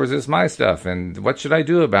stuff or is this my stuff? And what should I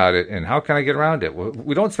do about it? And how can I get around it?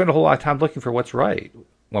 We don't spend a whole lot of time looking for what's right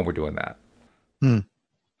when we're doing that.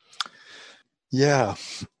 Yeah.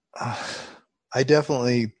 I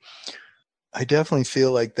definitely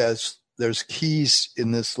feel like there's keys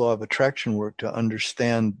in this law of attraction work to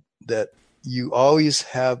understand that you always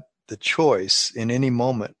have the choice in any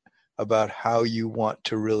moment about how you want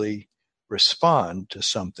to really respond to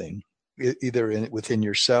something, either within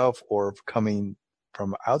yourself or coming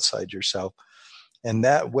from outside yourself. And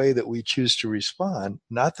that way that we choose to respond,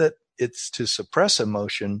 not that it's to suppress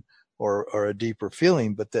emotion or a deeper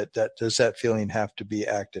feeling, but that does that feeling have to be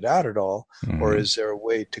acted out at all? Mm-hmm. Or is there a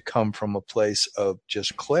way to come from a place of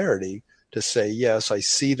just clarity to say, yes, I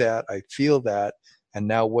see that, I feel that, and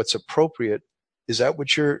now what's appropriate? Is that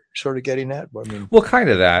what you're sort of getting at? I mean, well, kind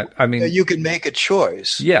of that. I mean, you can make a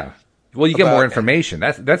choice. Yeah. Well, you get more information.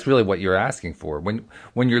 That's really what you're asking for.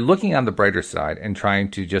 When you're looking on the brighter side and trying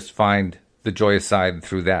to just find the joyous side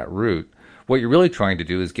through that route, what you're really trying to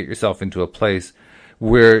do is get yourself into a place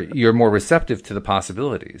where you're more receptive to the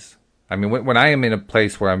possibilities. I mean, when I am in a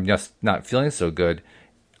place where I'm just not feeling so good,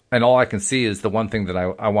 and all I can see is the one thing that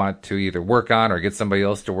I want to either work on or get somebody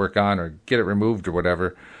else to work on or get it removed or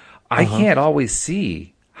whatever, I can't always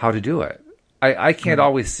see how to do it. I can't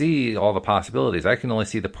always see all the possibilities. I can only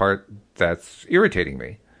see the part that's irritating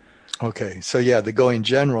me. Okay. So yeah, the going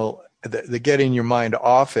general, the getting your mind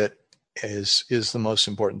off it is the most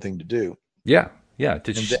important thing to do. Yeah. Yeah.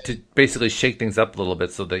 To basically shake things up a little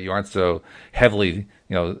bit so that you aren't so heavily,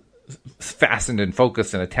 fastened and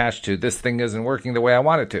focused and attached to this thing isn't working the way I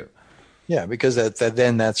want it to. Yeah, because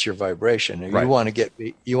then that's your vibration. Right. You want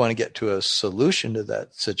to get to a solution to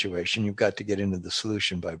that situation. You've got to get into the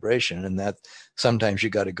solution vibration, and that sometimes you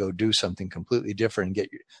got to go do something completely different. And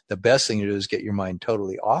the best thing to do is get your mind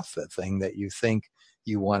totally off the thing that you think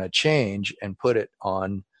you want to change and put it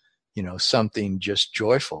on, something just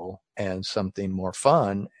joyful and something more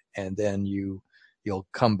fun, and then you'll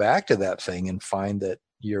come back to that thing and find that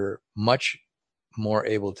you're much more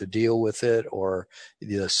able to deal with it, or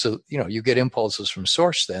you get impulses from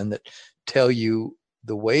source then that tell you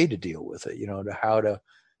the way to deal with it, to how to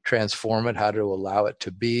transform it, how to allow it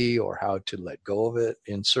to be, or how to let go of it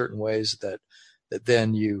in certain ways that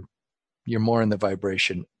then you're more in the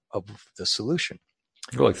vibration of the solution.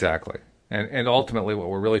 Well, exactly. And ultimately what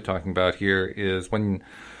we're really talking about here is when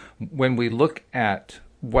we look at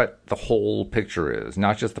what the whole picture is,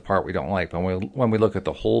 not just the part we don't like, but when we look at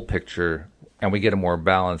the whole picture and we get a more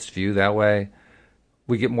balanced view that way,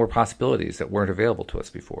 we get more possibilities that weren't available to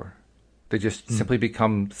us before. They just simply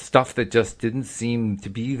become stuff that just didn't seem to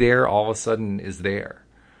be there, all of a sudden is there.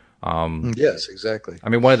 Yes, exactly. I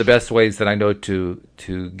mean, one of the best ways that I know to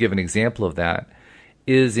give an example of that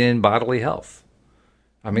is in bodily health.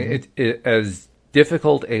 I mean, it as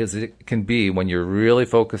difficult as it can be when you're really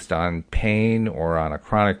focused on pain or on a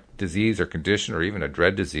chronic disease or condition or even a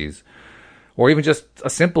dread disease, or even just a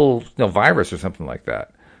simple virus or something like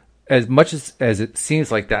that. As much as it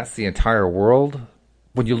seems like that's the entire world,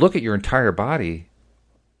 when you look at your entire body,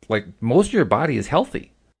 like most of your body is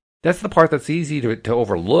healthy. That's the part that's easy to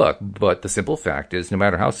overlook, but the simple fact is no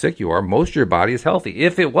matter how sick you are, most of your body is healthy.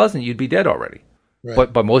 If it wasn't, you'd be dead already.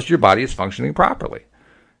 Right. But most of your body is functioning properly.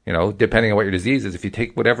 Depending on what your disease is, if you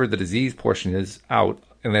take whatever the disease portion is out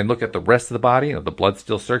and then look at the rest of the body, the blood's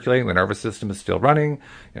still circulating, the nervous system is still running,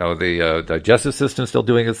 the digestive system is still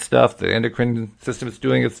doing its stuff, the endocrine system is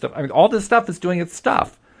doing its stuff. I mean, all this stuff is doing its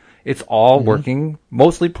stuff. It's all working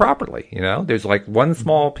mostly properly. There's like one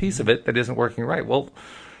small piece of it that isn't working right. Well,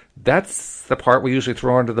 that's the part we usually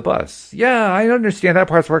throw under the bus. Yeah, I understand that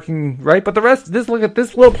part's working right, but the rest, look at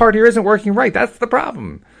this little part here isn't working right. That's the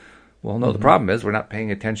problem. Well, no, the problem is we're not paying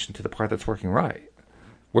attention to the part that's working right.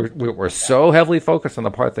 We're so heavily focused on the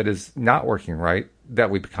part that is not working right that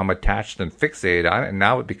we become attached and fixated on it, and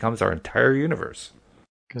now it becomes our entire universe.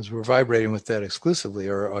 Because we're vibrating with that exclusively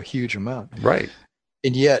or a huge amount. Right.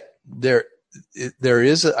 And yet there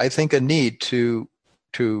is, I think, a need to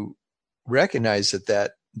recognize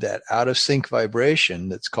that out of sync vibration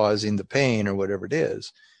that's causing the pain or whatever it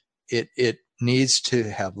is, it needs to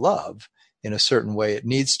have love in a certain way. It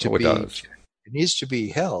needs to It needs to be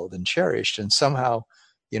held and cherished and somehow,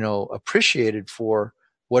 appreciated for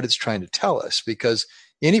what it's trying to tell us, because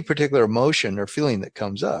any particular emotion or feeling that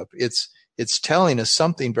comes up, it's telling us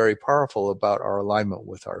something very powerful about our alignment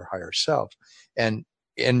with our higher self. And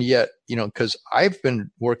yet, because I've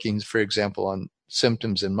been working, for example, on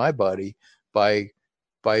symptoms in my body by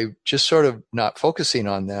just sort of not focusing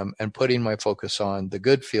on them and putting my focus on the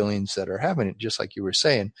good feelings that are happening, just like you were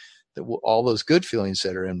saying, that all those good feelings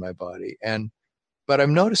that are in my body. But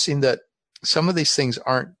I'm noticing that some of these things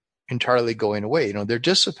aren't entirely going away. They're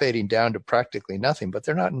dissipating down to practically nothing, but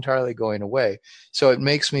they're not entirely going away. So it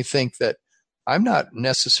makes me think that I'm not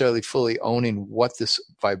necessarily fully owning what this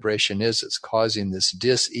vibration is that's causing this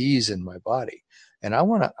dis-ease in my body. And I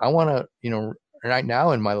want to, right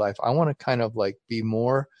now in my life, I want to kind of like be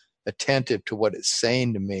more attentive to what it's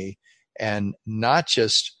saying to me and not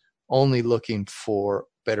just only looking for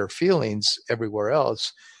better feelings everywhere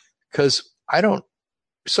else. Because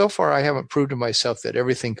so far I haven't proved to myself that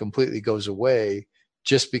everything completely goes away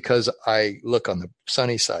just because I look on the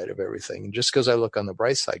sunny side of everything. And just because I look on the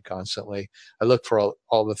bright side constantly, I look for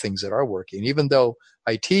all the things that are working. Even though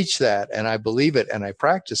I teach that and I believe it and I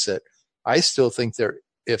practice it, I still think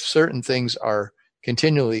if certain things are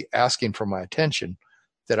continually asking for my attention,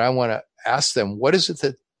 that I want to ask them, what is it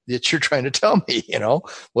that you're trying to tell me?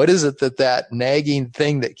 What is it that nagging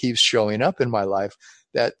thing that keeps showing up in my life?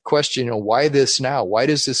 That question, why this now? Why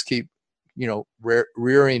does this keep,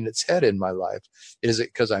 rearing its head in my life? Is it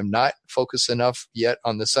because I'm not focused enough yet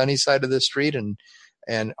on the sunny side of the street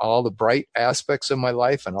and all the bright aspects of my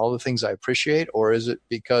life and all the things I appreciate? Or is it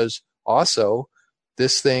because also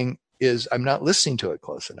this thing I'm not listening to it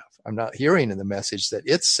close enough? I'm not hearing in the message that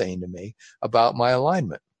it's saying to me about my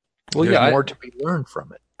alignment. Well, There's more to be learned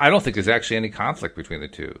from it. I don't think there's actually any conflict between the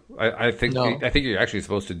two. I think you're actually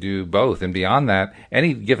supposed to do both. And beyond that,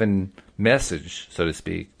 any given message, so to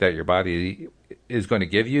speak, that your body is going to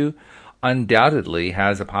give you undoubtedly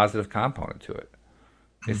has a positive component to it.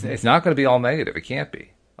 It's not going to be all negative. It can't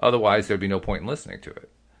be. Otherwise, there'd be no point in listening to it.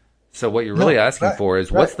 So what you're really asking for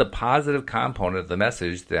is what's the positive component of the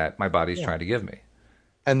message that my body's trying to give me?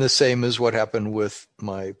 And the same as what happened with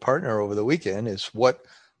my partner over the weekend is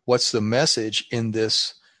what's the message in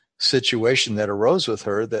this situation that arose with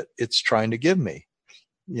her that it's trying to give me?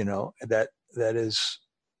 That is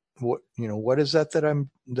what is that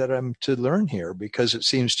I'm to learn here? Because it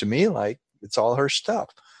seems to me like it's all her stuff,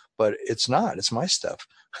 but it's not. It's my stuff.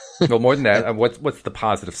 Well, more than that, what's the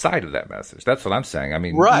positive side of that message? That's what I'm saying. I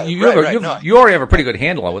mean, you already have a pretty good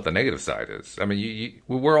handle on what the negative side is. I mean,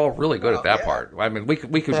 we're all really good at that part. I mean, we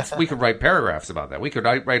could write paragraphs about that. We could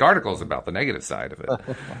write articles about the negative side of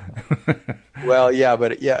it. Well, yeah,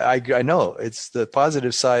 but I know it's the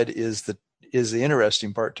positive side is the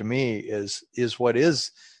interesting part to me is what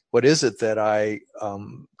is it that I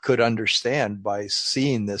could understand by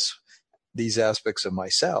seeing these aspects of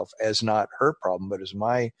myself as not her problem, but as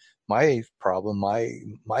my problem,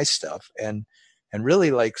 my stuff, and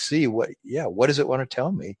really like see what does it want to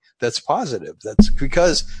tell me that's positive? That's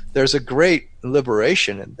because there's a great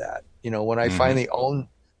liberation in that. When I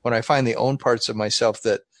finally own parts of myself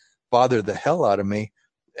that bother the hell out of me,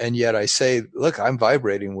 and yet I say, look, I'm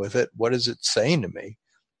vibrating with it. What is it saying to me?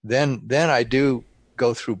 Then I do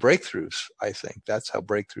go through breakthroughs. I think that's how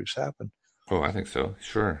breakthroughs happen. Oh, I think so.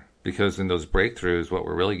 Sure. Because in those breakthroughs, what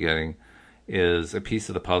we're really getting is a piece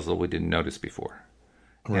of the puzzle we didn't notice before.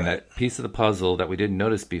 Right. And that piece of the puzzle that we didn't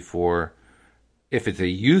notice before, if it's a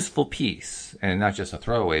useful piece and not just a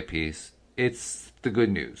throwaway piece, it's the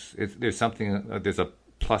good news. There's a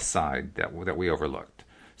plus side that we overlooked.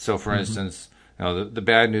 So, for instance, the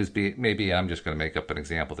bad news maybe I'm just going to make up an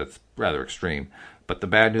example that's rather extreme. But the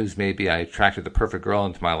bad news may be I attracted the perfect girl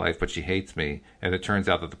into my life, but she hates me. And it turns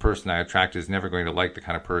out that the person I attracted is never going to like the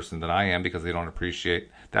kind of person that I am because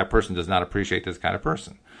that person does not appreciate this kind of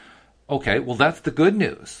person. Okay, well, that's the good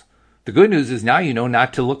news. The good news is now you know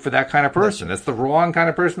not to look for that kind of person. That's the wrong kind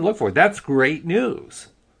of person to look for. That's great news.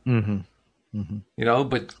 Mm-hmm. Mm-hmm.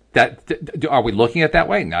 But are we looking at it that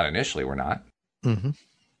way? Not initially, we're not. Mm-hmm.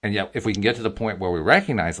 And yet, if we can get to the point where we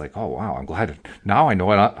recognize, like, oh, wow, I'm glad now I know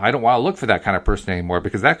I don't want to look for that kind of person anymore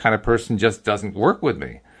because that kind of person just doesn't work with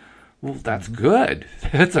me. Well, that's good.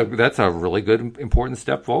 That's a really good, important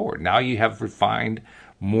step forward. Now you have refined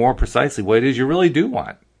more precisely what it is you really do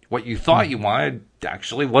want. What you thought you wanted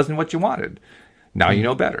actually wasn't what you wanted. Now you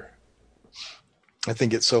know better. I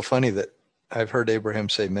think it's so funny that I've heard Abraham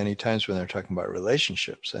say many times when they're talking about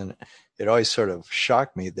relationships, and it always sort of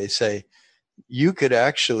shocked me. They say, you could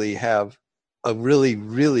actually have a really,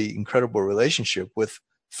 really incredible relationship with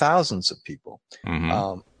thousands of people.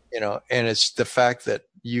 Mm-hmm. And it's the fact that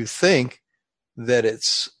you think that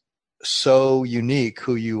it's so unique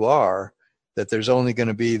who you are that there's only going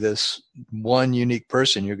to be this one unique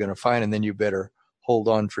person you're going to find, and then you better hold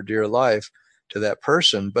on for dear life to that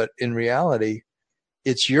person. But in reality,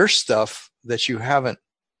 it's your stuff that you haven't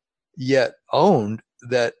yet owned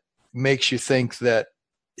that makes you think that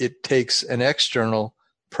it takes an external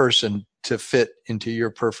person to fit into your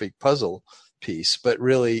perfect puzzle piece. But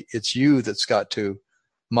really, it's you that's got to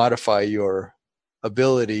modify your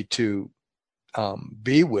ability to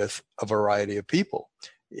be with a variety of people,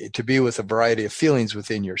 to be with a variety of feelings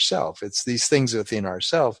within yourself. It's these things within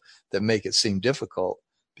ourselves that make it seem difficult,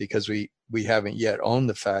 because we haven't yet owned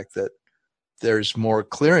the fact that there's more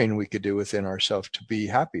clearing we could do within ourselves to be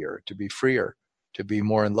happier, to be freer, to be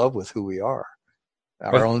more in love with who we are,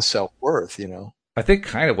 our own self-worth, I think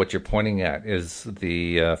kind of what you're pointing at is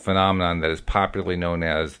the phenomenon that is popularly known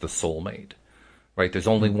as the soulmate, right? There's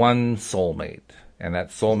only one soulmate, and that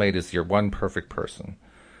soulmate is your one perfect person.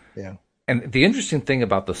 Yeah. And the interesting thing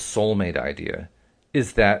about the soulmate idea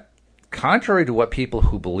is that, contrary to what people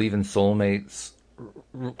who believe in soulmates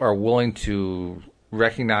are willing to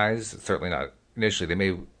recognize, certainly not initially, they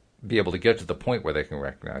may be able to get to the point where they can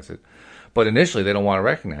recognize it, but initially they don't want to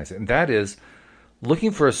recognize it. And that is,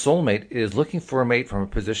 looking for a soulmate is looking for a mate from a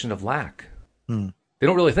position of lack. They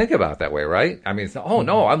don't really think about it that way, right? I mean, it's not, oh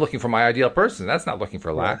no, I'm looking for my ideal person. That's not looking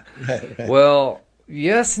for lack. Right. Well,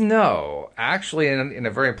 yes, no. Actually, in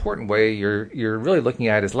a very important way, you're really looking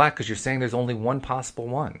at it as lack, because you're saying there's only one possible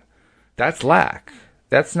one. That's lack.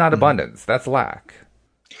 That's not abundance. That's lack.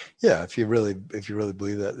 Yeah, if you really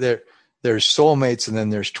believe that, there's soulmates and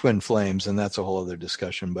then there's twin flames, and that's a whole other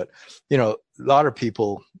discussion. But a lot of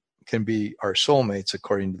people can be our soulmates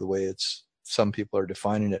according to the way some people are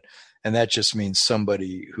defining it, and that just means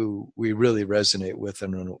somebody who we really resonate with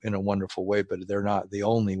in a wonderful way, but they're not the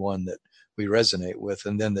only one that we resonate with.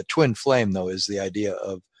 And then the twin flame, though, is the idea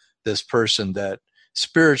of this person that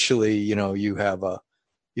spiritually, you have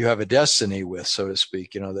a destiny with, so to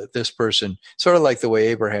speak, that this person, sort of like the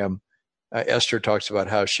way Esther talks about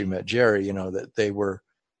how she met Jerry, that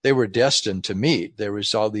they were destined to meet. There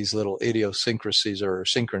was all these little idiosyncrasies or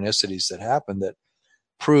synchronicities that happened that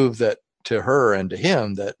prove that to her and to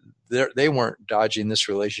him that they weren't dodging this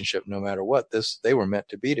relationship no matter what. They were meant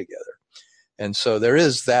to be together. And so there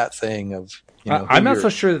is that thing of, I'm not so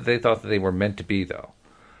sure that they thought that they were meant to be, though.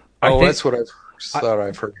 That's what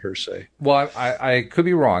I've heard her say. Well, I could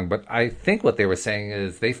be wrong, but I think what they were saying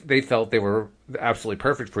is they felt they were absolutely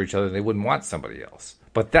perfect for each other. They wouldn't want somebody else.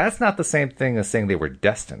 But that's not the same thing as saying they were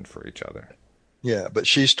destined for each other. Yeah, but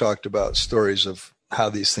she's talked about stories of how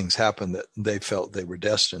these things happened, that they felt they were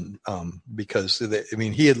destined, because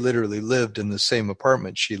he had literally lived in the same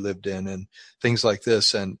apartment she lived in and things like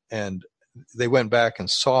this. And they went back and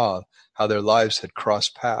saw how their lives had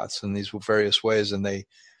crossed paths in these various ways. And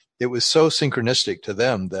it was so synchronistic to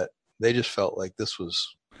them that they just felt like this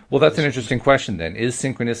was. Well, that's an interesting question then. Is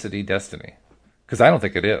synchronicity destiny? Because I don't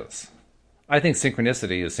think it is. I think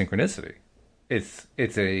synchronicity is synchronicity.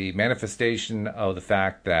 It's a manifestation of the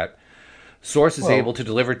fact that Source is able to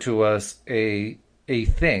deliver to us a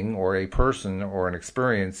thing or a person or an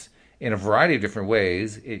experience in a variety of different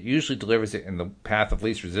ways. It usually delivers it in the path of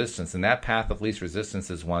least resistance, and that path of least resistance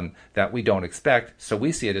is one that we don't expect, so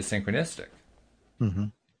we see it as synchronistic. Mm-hmm.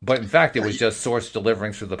 But in fact, it was just Source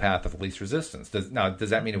delivering through the path of least resistance. Does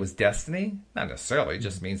that mean it was destiny? Not necessarily. It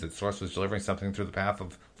just means that Source was delivering something through the path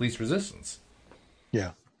of least resistance.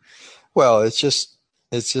 Yeah. Well, it's just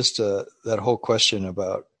that whole question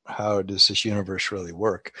about how does this universe really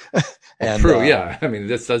work? And true, yeah.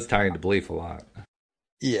 This does tie into belief a lot.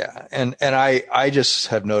 Yeah, and I just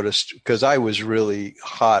have noticed, because I was really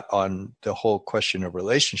hot on the whole question of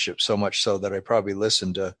relationships, so much so that I probably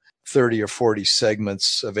listened to 30 or 40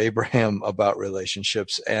 segments of Abraham about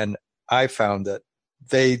relationships, and I found that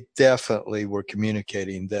they definitely were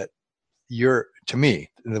communicating that to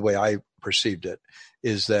me, the way I perceived it,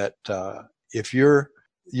 is that if you're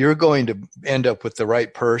going to end up with the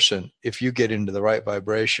right person, if you get into the right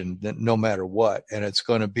vibration, then no matter what, and it's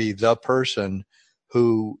going to be the person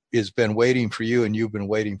who has been waiting for you and you've been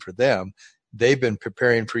waiting for them. They've been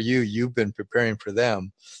preparing for you. You've been preparing for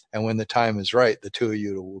them. And when the time is right, the two of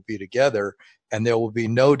you will be together, and there will be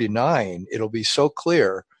no denying. It'll be so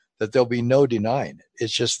clear that there'll be no denying it.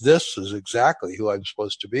 It's just, this is exactly who I'm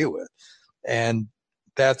supposed to be with. And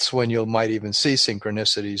that's when you might even see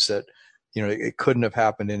synchronicities that, it couldn't have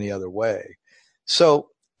happened any other way.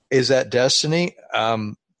 So is that destiny?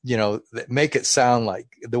 Make it sound like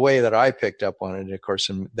the way that I picked up on it, of course,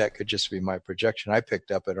 and that could just be my projection. I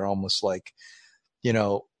picked up it almost like,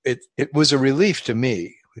 it was a relief to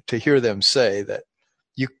me to hear them say that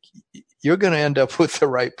you you're going to end up with the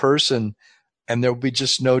right person, and there'll be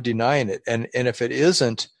just no denying it. And if it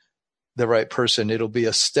isn't the right person, it'll be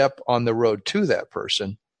a step on the road to that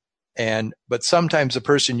person. But sometimes the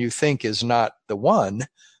person you think is not the one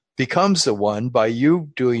becomes the one by you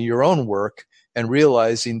doing your own work and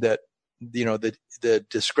realizing that, the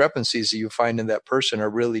discrepancies that you find in that person are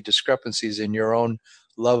really discrepancies in your own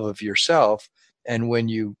love of yourself. And when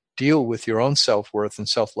you deal with your own self-worth and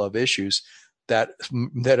self-love issues, that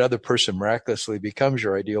other person miraculously becomes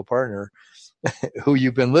your ideal partner, who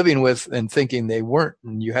you've been living with and thinking they weren't,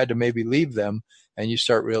 and you had to maybe leave them, and you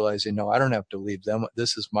start realizing, no, I don't have to leave them.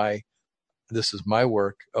 This is my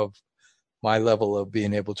work of my level of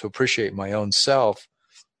being able to appreciate my own self,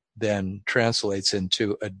 then translates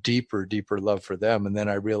into a deeper love for them. And then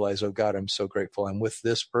I realize, oh God, I'm so grateful I'm with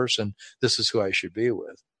this person. This is who I should be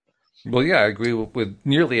with. Well, yeah, I agree with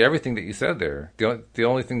nearly everything that you said there. The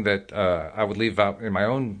only thing that I would leave out in my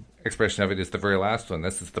own expression of it is the very last one.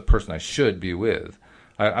 This is the person I should be with.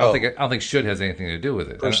 I don't think should has anything to do with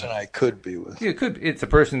it. Person I could be with. Yeah, it could. It's a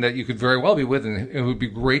person that you could very well be with, and it would be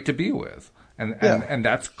great to be with, and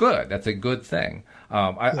that's good. That's a good thing.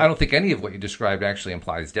 I don't think any of what you described actually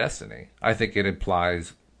implies destiny. I think it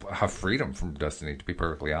implies freedom from destiny. To be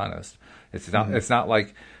perfectly honest, it's not. Mm-hmm. It's not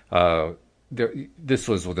like this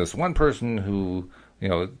was with this one person who,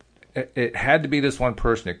 it had to be this one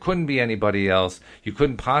person. It couldn't be anybody else. You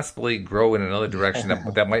couldn't possibly grow in another direction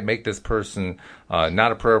that might make this person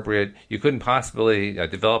not appropriate. You couldn't possibly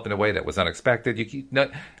develop in a way that was unexpected.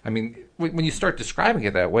 When you start describing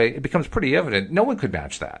it that way, it becomes pretty evident. No one could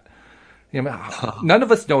match that. None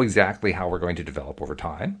of us know exactly how we're going to develop over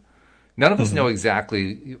time. None of us know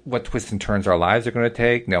exactly what twists and turns our lives are going to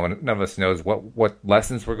take. None of us knows what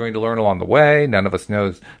lessons we're going to learn along the way. None of us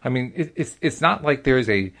knows. It's not like there's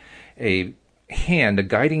a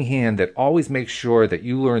guiding hand that always makes sure that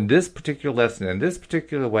you learn this particular lesson in this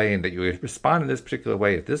particular way and that you respond in this particular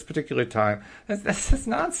way at this particular time. That's just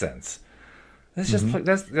nonsense. That's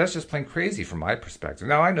just plain crazy from my perspective.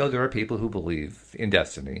 Now, I know there are people who believe in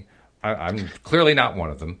destiny. I'm clearly not one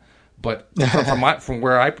of them. But from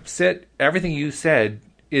where I sit, everything you said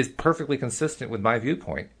is perfectly consistent with my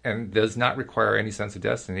viewpoint and does not require any sense of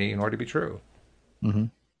destiny in order to be true. Mm-hmm.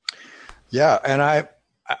 Yeah, and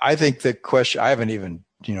I think the question, I haven't even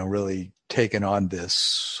really taken on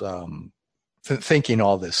this, thinking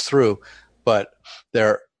all this through, but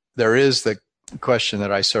there is the question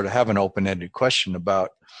that I sort of have an open-ended question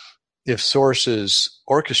about if Source is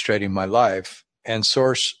orchestrating my life, and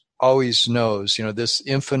Source always knows, this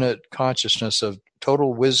infinite consciousness of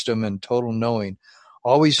total wisdom and total knowing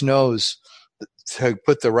always knows to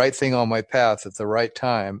put the right thing on my path at the right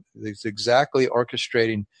time. It's exactly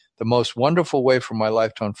orchestrating the most wonderful way for my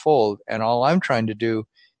life to unfold. And all I'm trying to do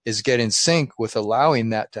is get in sync with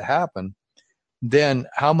allowing that to happen. Then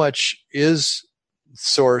how much is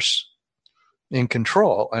Source in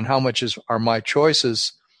control, and how much are my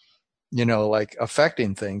choices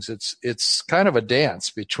affecting things? It's kind of a dance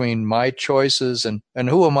between my choices and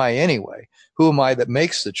who am I anyway? Who am I that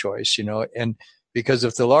makes the choice, And because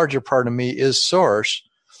if the larger part of me is Source,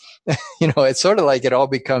 it's sort of like it all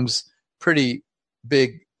becomes pretty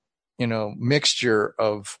big, mixture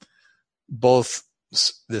of both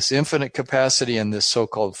this infinite capacity and this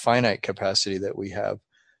so-called finite capacity that we have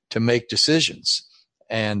to make decisions.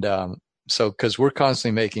 And so, because we're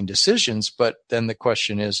constantly making decisions, but then the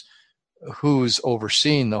question is, who's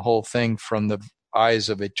overseeing the whole thing from the eyes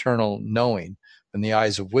of eternal knowing, from the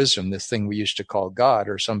eyes of wisdom, this thing we used to call God,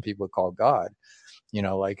 or some people call God,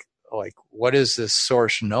 like what is this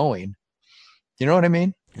Source knowing? You know what I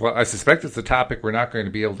mean? Well, I suspect it's a topic we're not going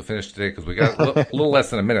to be able to finish today because we got a little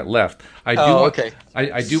less than a minute left. I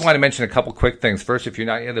do want to mention a couple quick things. First, if you're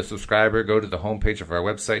not yet a subscriber, go to the homepage of our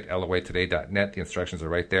website, loatoday.net. The instructions are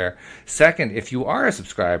right there. Second, if you are a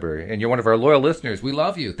subscriber and you're one of our loyal listeners, we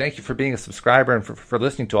love you. Thank you for being a subscriber and for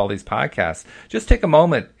listening to all these podcasts. Just take a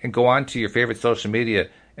moment and go on to your favorite social media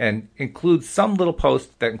and include some little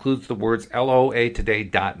post that includes the words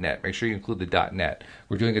loatoday.net. Make sure you include the .net.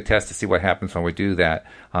 We're doing a test to see what happens when we do that.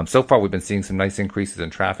 So far, we've been seeing some nice increases in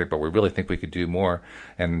traffic, but we really think we could do more.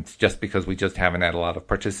 And it's just because we just haven't had a lot of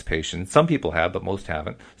participation. Some people have, but most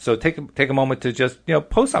haven't. So take a moment to just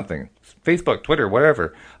post something, Facebook, Twitter,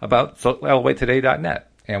 whatever, about loatoday.net.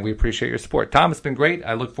 And we appreciate your support. Tom, it's been great.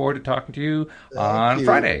 I look forward to talking to you on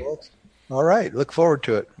Friday. All right. Look forward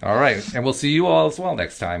to it. All right. And we'll see you all as well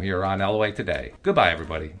next time here on LOA Today. Goodbye,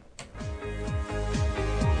 everybody.